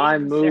 That's my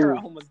move. Sarah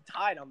almost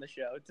died on the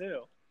show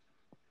too.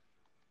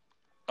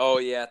 Oh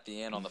yeah, at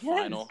the end on the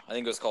final. I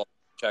think it was called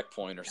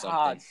Checkpoint or something.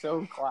 God,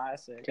 so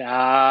classic.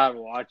 God,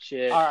 watch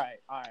it. All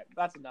right.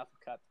 That's enough of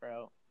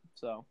Cutthroat.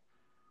 So,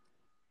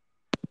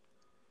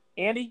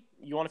 Andy,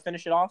 you want to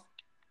finish it off?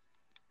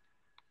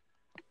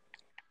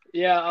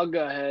 Yeah, I'll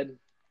go ahead.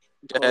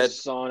 Close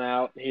this on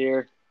out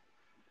here.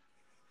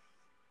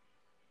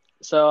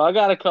 So I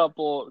got a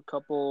couple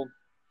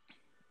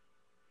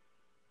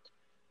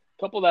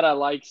that I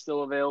like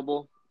still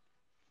available,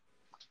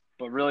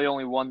 but really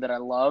only one that I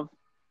love.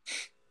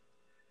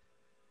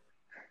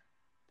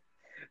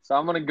 So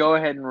I'm going to go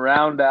ahead and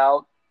round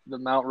out the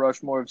Mount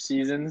Rushmore of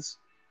seasons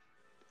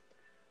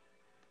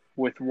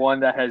with one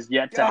that has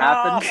yet to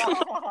happen.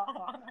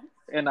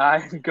 And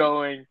I'm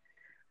going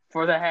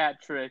for the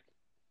hat trick,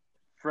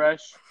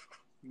 Fresh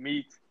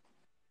Meat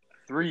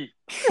 3.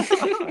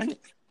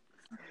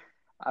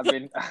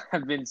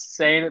 I've been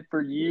saying it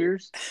for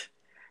years.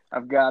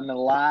 I've gotten a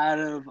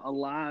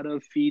lot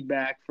of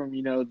feedback from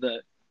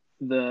the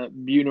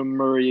Bunim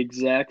Murray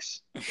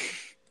execs.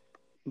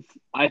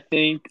 I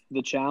think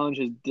the challenge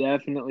has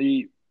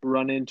definitely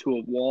run into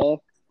a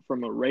wall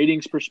from a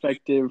ratings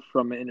perspective,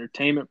 from an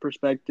entertainment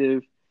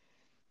perspective,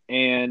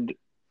 and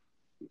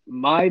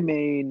my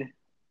main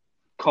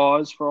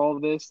cause for all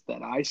of this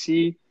that I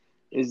see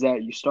is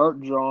that you start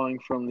drawing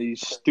from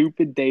these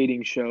stupid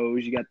dating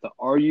shows. You got the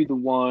Are You the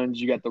Ones?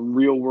 You got the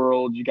Real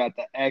World. You got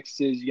the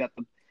X's. You got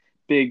the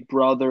Big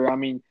Brother. I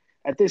mean,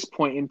 at this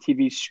point,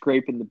 MTV's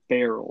scraping the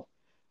barrel.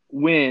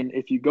 When,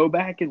 if you go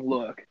back and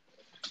look,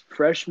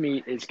 Fresh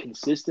Meat is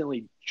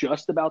consistently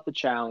just about the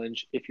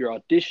challenge. If you're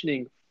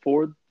auditioning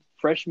for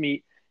Fresh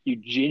Meat, you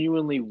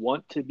genuinely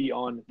want to be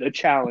on the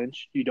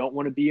challenge. You don't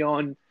want to be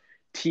on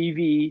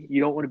TV.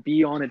 You don't want to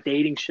be on a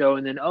dating show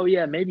and then, oh,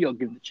 yeah, maybe I'll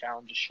give the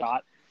challenge a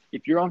shot.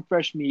 If you're on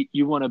Fresh Meat,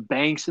 you want to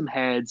bang some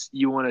heads.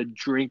 You want to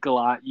drink a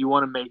lot. You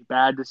want to make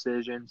bad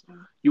decisions.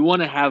 You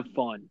want to have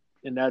fun.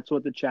 And that's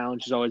what the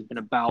challenge has always been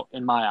about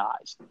in my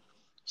eyes.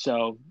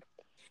 So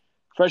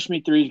Fresh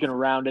Meat 3 is going to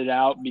round it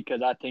out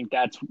because I think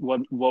that's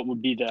what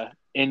would be the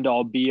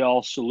end-all,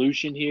 be-all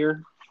solution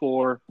here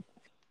for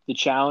the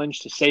challenge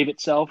to save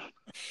itself.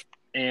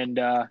 And,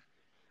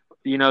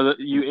 you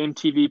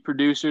MTV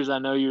producers, I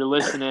know you're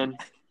listening.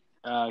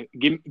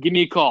 Give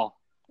me a call.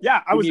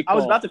 Yeah, I was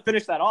about to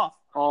finish that off.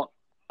 I'll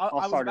I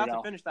was start about it to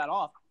off. finish that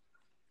off.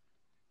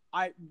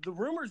 The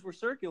rumors were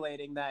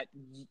circulating that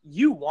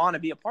you want to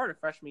be a part of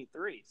Fresh Meat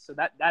 3. So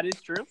that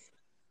is true.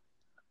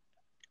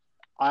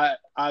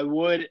 I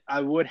would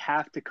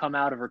have to come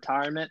out of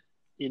retirement.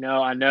 You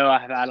know I've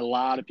had a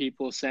lot of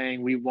people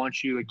saying we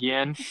want you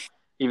again,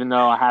 even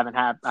though I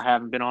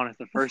haven't been on it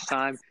the first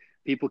time.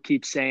 People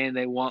keep saying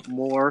they want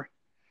more,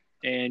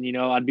 and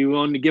I'd be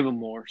willing to give them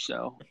more.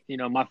 So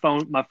my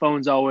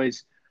phone's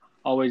always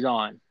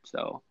on.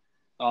 So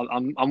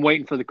I'm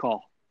waiting for the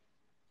call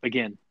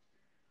again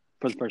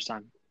for the first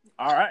time.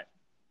 All right.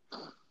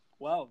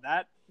 Well,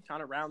 that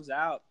kind of rounds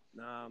out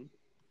the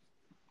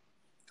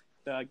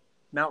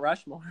Mount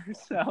Rushmore.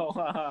 So,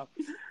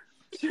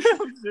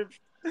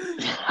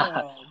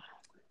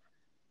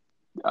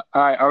 all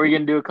right, are we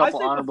gonna do a I couple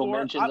say honorable before-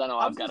 mentions? I know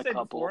I I've was got gonna a say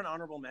couple. before an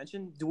honorable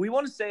mention. Do we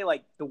want to say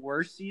like the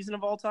worst season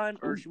of all time,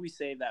 or should we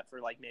save that for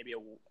like maybe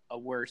a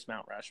worse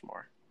Mount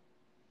Rushmore?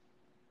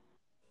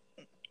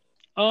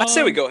 I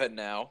say we go ahead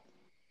now.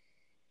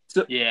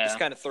 Yeah. Just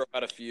kind of throw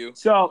out a few.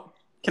 So,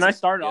 can I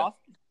start it Yeah. off?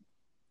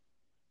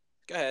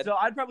 Go ahead. So,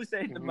 I'd probably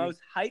say the Mhm. most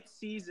hyped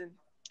season.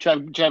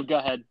 Trev, go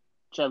ahead.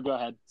 So,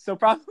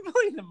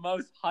 probably the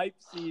most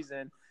hyped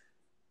season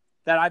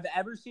that I've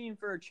ever seen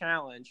for a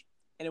challenge,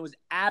 and it was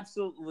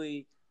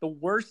absolutely the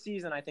worst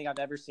season I think I've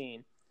ever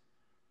seen,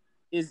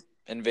 is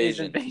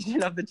Invasion.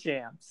 Invasion of the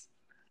Champs.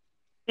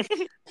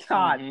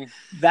 God, Mhm.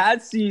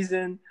 that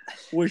season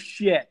was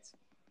shit.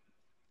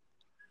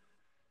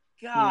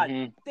 God,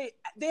 Mhm.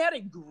 they had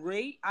a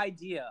great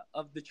idea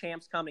of the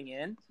champs coming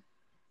in,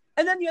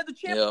 and then you had the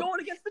champs Yep. going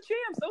against the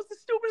champs. That was the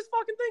stupidest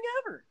fucking thing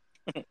ever.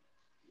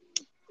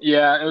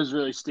 Yeah, it was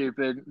really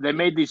stupid. They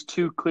made these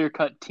two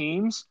clear-cut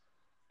teams,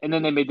 and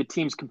then they made the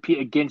teams compete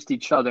against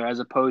each other as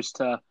opposed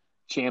to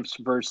champs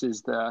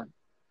versus the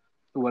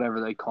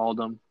whatever they called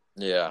them,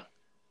 Yeah.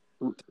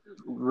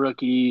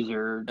 rookies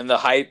or And the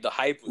hype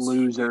was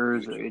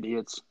losers huge. or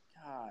idiots.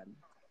 God,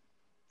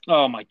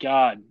 Oh my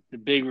God, the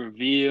big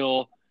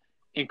reveal.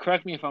 And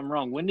correct me if I'm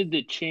wrong, when did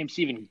the champs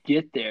even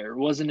get there?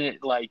 Wasn't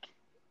it like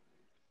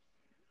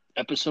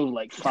episode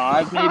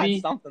 5 maybe?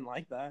 something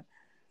like that.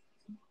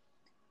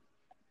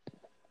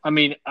 I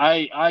mean,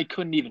 I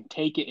couldn't even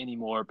take it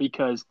anymore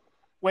because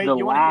Wait, the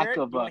you want to hear lack it?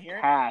 of You a wanna hear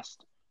it?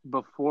 cast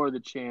before the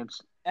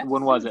champs.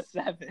 When was it?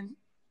 Episode 7.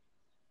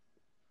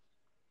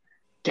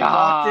 They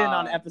walked in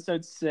on God.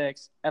 episode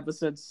 6.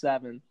 Episode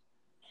 7.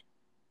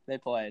 They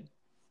played.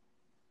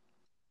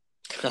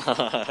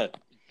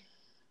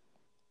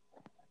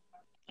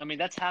 I mean,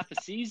 that's half a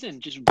season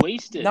just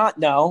wasted.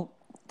 No.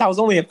 That was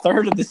only a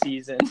third of the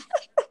season.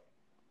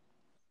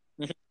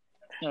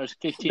 No, it was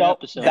 15 No,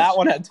 episodes. that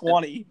one had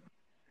 20.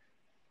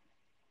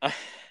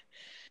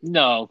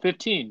 No,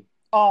 15.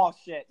 Oh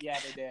shit! Yeah,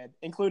 they did,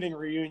 including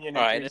reunion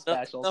All and right, 3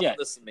 enough, specials. enough Yeah. of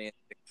the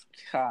semantics.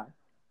 God,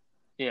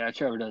 Yeah,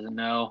 Trevor doesn't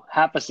know.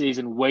 Half a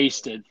season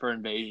wasted for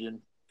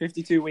Invasion.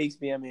 52 weeks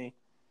BME.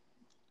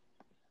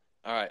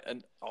 All right,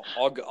 and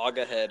I'll go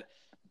ahead.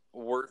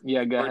 Go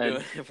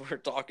ahead. If we're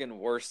talking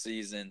worst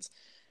seasons,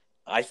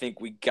 I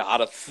think we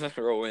gotta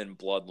throw in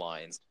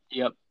Bloodlines.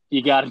 Yep,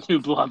 you got to do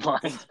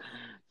Bloodlines.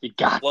 You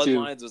got to.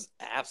 Bloodlines was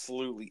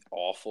absolutely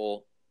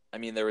awful. I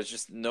mean, there was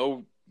just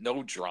no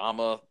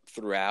drama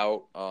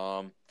throughout.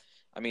 I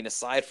mean,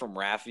 aside from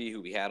Rafi,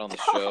 who we had on the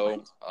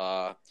show,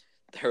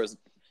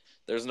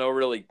 there's no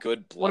really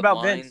good Bloodlines. What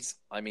about Vince?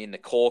 I mean,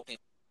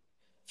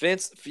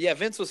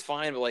 Vince was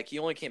fine, but like he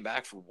only came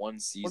back for one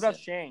season. What about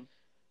Shane?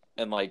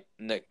 And like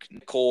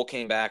Nicole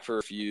came back for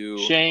a few.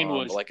 Shane but,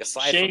 was like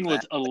aside Shane from was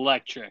that,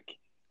 electric.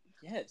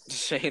 Yes.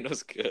 Shane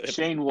was good.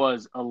 Shane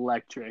was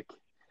electric.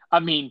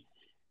 I mean,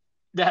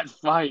 that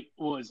fight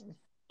was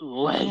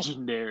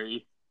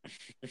legendary.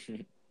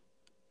 I'm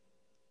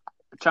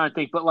trying to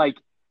think, but like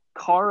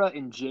Cara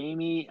and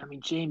Jamie. I mean,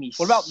 Jamie.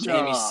 What about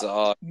Jamie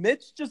sucked.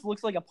 Mitch just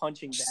looks like a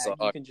punching bag. You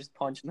Sucked. can just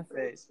punch in the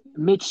face.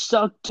 Mitch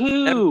sucked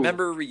too.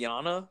 Remember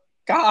Rihanna?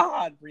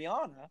 God,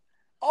 Rihanna.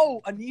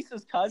 Oh,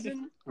 Anissa's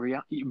cousin.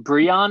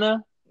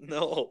 Brianna.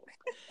 No.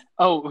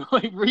 Oh,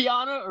 wait,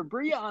 Rihanna or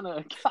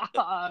Brianna?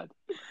 God.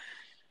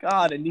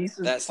 God, Anissa's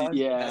That's- cousin.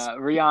 Yeah,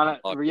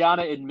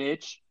 Rihanna and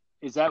Mitch.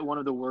 Is that one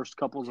of the worst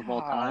couples of all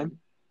God. time?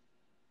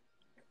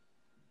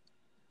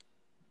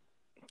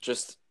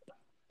 Just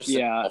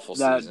Yeah, an awful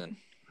that- season.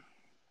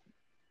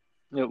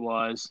 It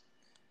was.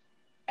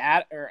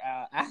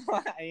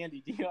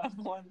 Andy, do you have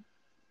one?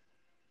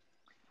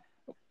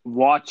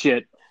 Watch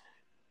it.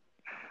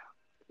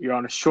 You're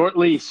on a short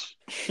leash.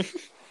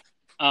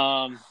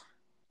 Yeah.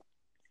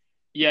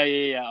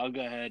 I'll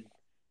go ahead.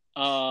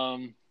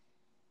 One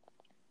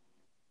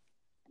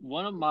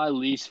of my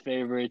least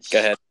favorites. Go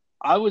ahead.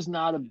 I was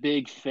not a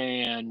big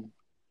fan.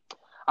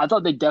 I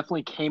thought they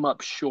definitely came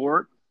up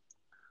short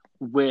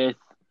with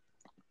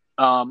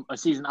a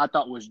season I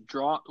thought was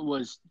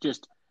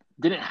just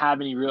didn't have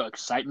any real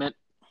excitement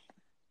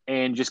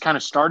and just kind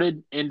of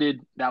started,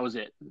 ended. That was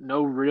it.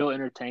 No real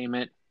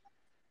entertainment.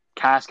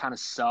 Cast kind of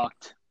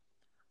sucked.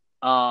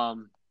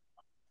 Battle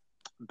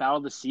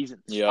of the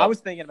Seasons. Yeah. I was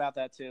thinking about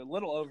that too. A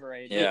little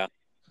overrated. Yeah.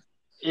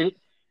 It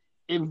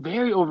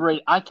very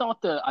overrated. I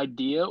thought the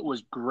idea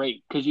was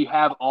great because you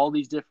have all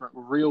these different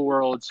real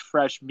worlds,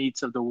 fresh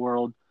meats of the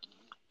world,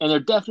 and there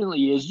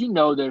definitely is.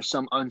 There's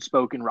some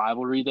unspoken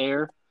rivalry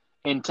there,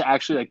 and to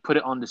actually like put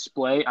it on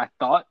display, I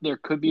thought there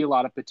could be a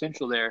lot of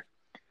potential there,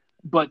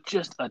 but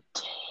just a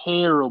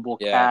terrible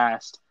Yeah.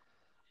 cast.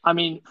 I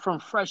mean, from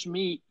Fresh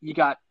Meat, you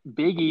got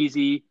Big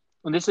Easy,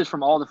 and this is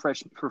from all the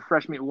Fresh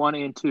Meat 1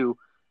 and 2.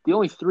 The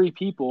only 3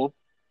 people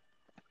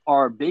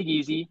are Big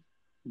Easy,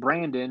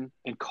 Brandon,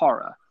 and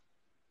Kara.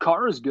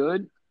 Kara's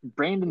good.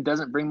 Brandon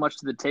doesn't bring much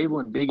to the table,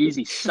 and Big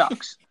Easy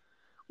sucks.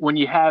 When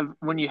you have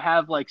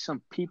like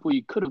some people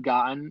you could have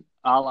gotten,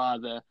 a la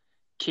the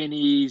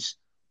Kinnys,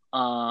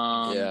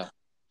 Yeah.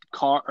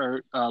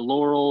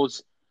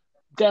 Laurels,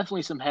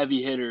 definitely some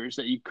heavy hitters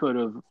that you could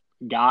have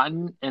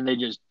gotten, and they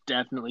just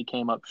definitely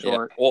came up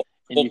short. Yeah. Well,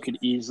 and you could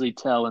easily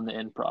tell in the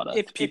end product.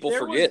 If people there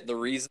forget was- the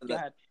reason Go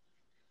that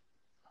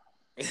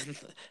ahead.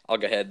 I'll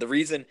go ahead. The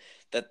reason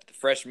that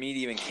Fresh Meat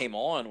even came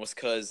on was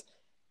because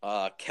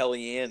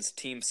Kellyanne's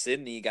team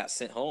Sydney got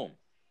sent home.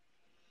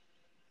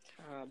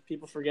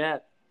 People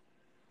forget.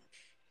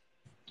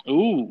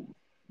 Ooh,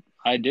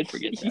 I did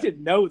forget You that.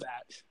 didn't know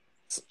that.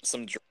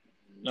 Some drug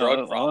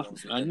Oh,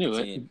 problems I within knew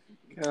the it. team.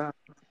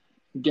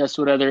 Guess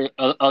what other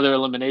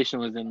elimination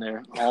was in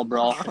there? All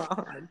brawl.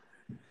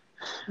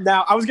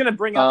 Now, I was going to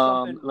bring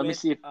up something. Let me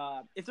see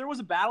if there was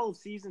a battle of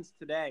seasons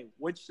today,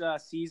 which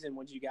season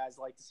would you guys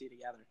like to see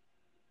together?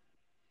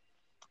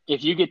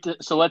 If you get to,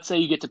 so let's say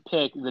you get to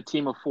pick the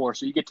team of 4.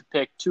 So you get to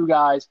pick 2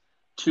 guys,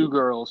 2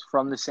 girls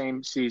from the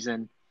same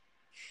season.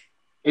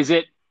 Is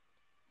it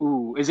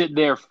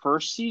their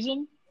first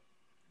season?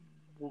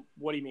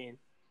 What do you mean?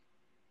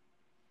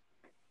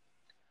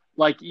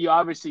 Like, you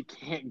obviously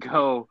can't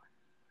go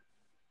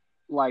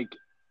like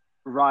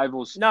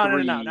Rivals 3 No.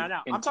 and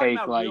I'm talking take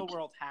about like Real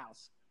World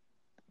House.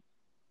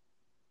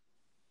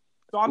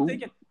 So I'm Ooh,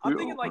 thinking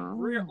like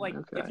real, like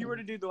okay. if you were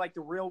to do the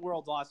Real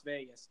World Las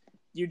Vegas,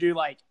 you do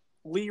like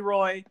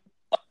Leroy,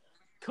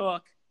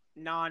 Cook,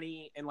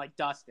 Nani, and like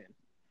Dustin.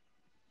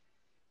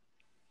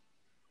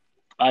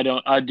 I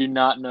do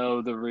not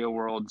know the real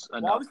world's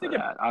enough Well, I was for thinking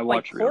that. I like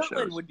watch real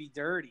Portland shows. would be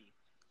dirty.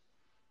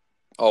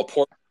 Oh,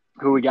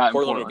 Who we got in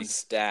Portland would Portland? be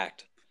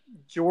stacked.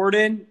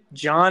 Jordan,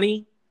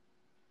 Johnny,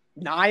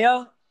 Naya,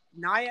 All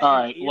and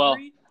right, Avery. well,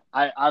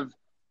 I've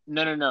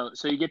no.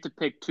 So you get to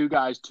pick 2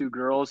 guys, 2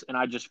 girls, and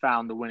I just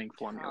found the winning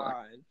formula.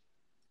 God.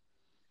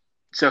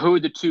 So who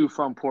would the 2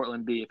 from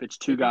Portland be if it's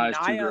 2 It'd be guys,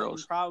 2 Naya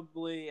girls? and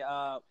probably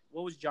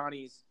what was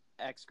Johnny's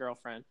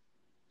ex-girlfriend?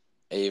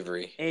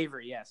 Avery.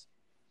 Avery, yes.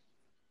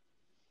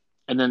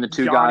 And then the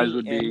 2 Johnny guys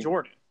would and be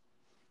Jordan.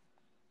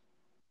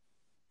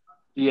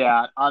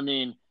 Yeah, I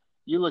mean,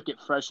 you look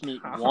at Fresh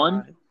Meat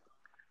 1,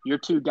 your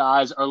 2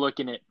 guys are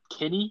looking at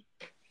Kenny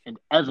and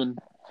Evan,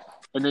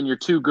 and then your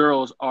 2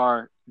 girls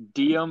are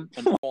Diem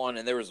and On,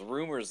 and there was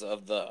rumors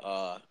of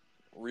the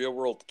Real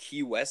World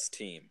Key West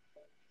team.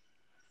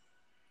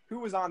 Who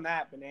was on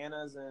that?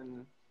 Bananas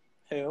and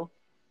who?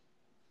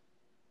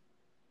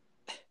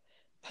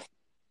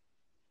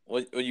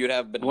 Well, you'd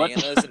have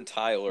Bananas and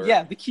Tyler.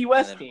 Yeah, the Key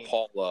West and then team.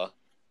 Paula.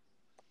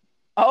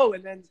 Oh,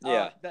 and then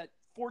Yeah. that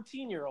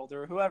 14-year-old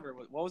or whoever.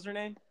 What was her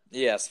name?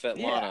 Yeah,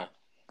 Svetlana.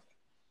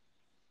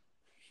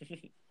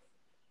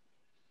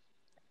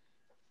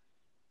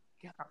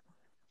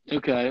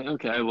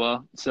 Okay.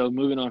 Well, so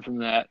moving on from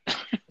that,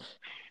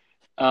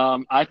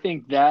 I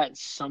think that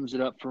sums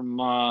it up for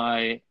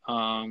my.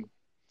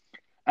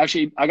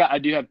 Actually, I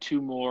do have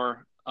 2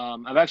 more.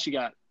 I've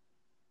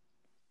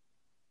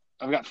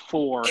got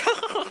 4.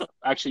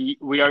 Actually,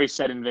 we already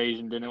said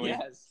invasion, didn't we?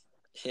 Yes.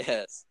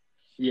 Yes.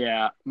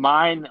 Yeah,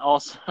 mine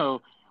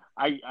also.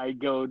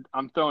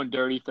 I'm throwing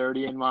Dirty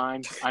 30 in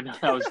mine. I know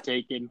that was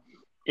taken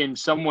in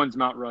someone's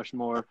Mount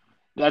Rushmore.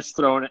 That's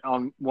throwing it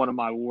on one of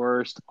my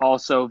worst.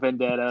 Also,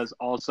 Vendettas.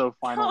 Also,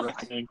 Final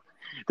Reckoning.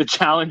 The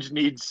challenge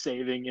needs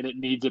saving, and it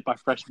needs it by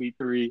Fresh Meat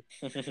 3.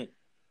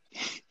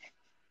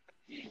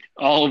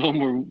 All of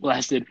them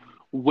lasted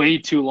way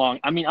too long.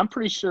 I mean, I'm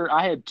pretty sure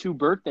I had 2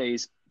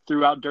 birthdays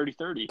throughout Dirty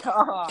 30.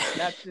 God,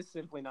 that's just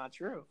simply not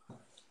true.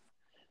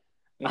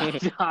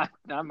 I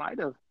might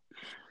have.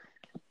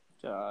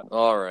 God.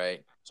 All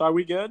right. So are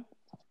we good?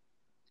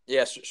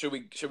 Yeah. Should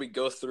we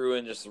go through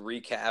and just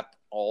recap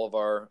all of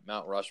our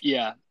Mount Rushmore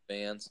Yeah.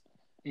 bands?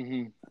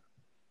 Mm-hmm.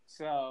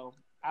 So,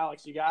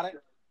 Alex, you got it?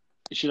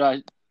 Should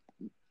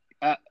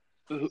I?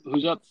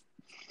 Who's up?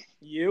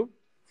 You?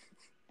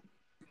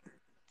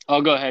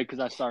 I'll go ahead because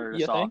I started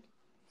You us off.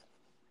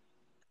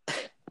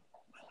 think?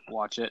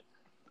 Watch it.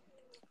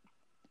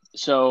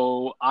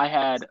 So I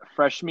had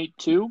Fresh Meat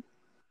 2,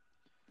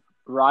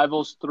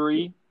 Rivals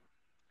 3,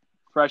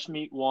 Fresh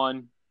Meat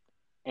 1,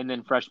 and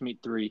then Fresh Meat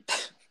 3.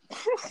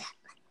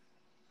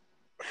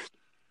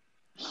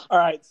 All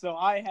right, so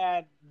I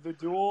had The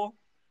Duel,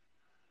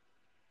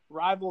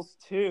 Rivals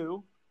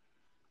 2,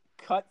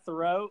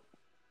 Cutthroat,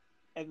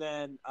 and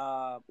then,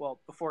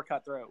 before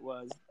Cutthroat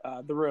was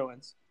The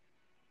Ruins.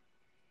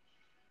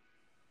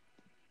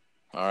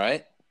 All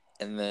right.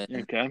 And then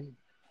Okay.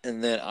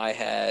 I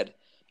had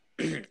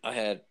I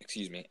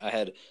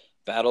had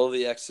Battle of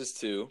the Exes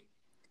 2,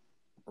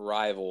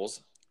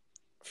 Rivals,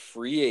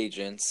 Free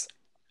Agents,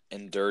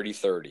 and Dirty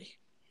 30.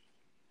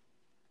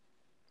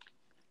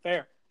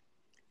 Fair.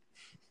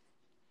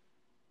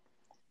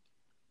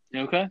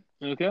 Okay.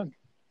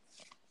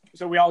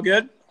 So we all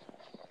good?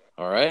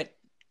 All right.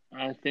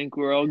 I think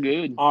we're all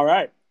good. All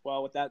right.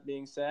 Well, with that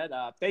being said,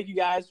 thank you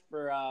guys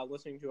for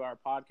listening to our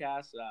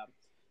podcast.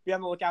 Be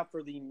on the lookout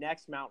for the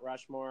next Mount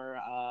Rushmore.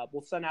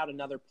 We'll send out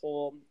another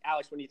poll.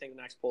 Alex, when do you think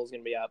the next poll is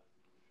going to be up?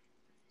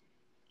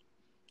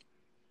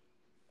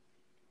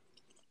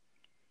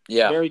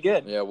 Yeah. Very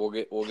good. Yeah, we'll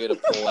get a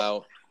poll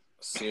out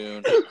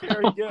soon.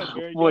 Very good.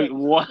 Very Wait, good.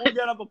 what? We'll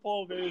get up a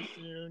poll very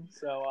soon.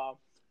 So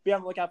be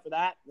on the lookout for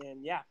that.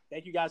 And yeah,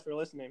 thank you guys for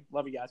listening.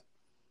 Love you guys.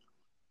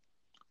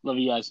 Love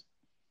you guys.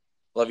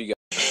 Love you guys.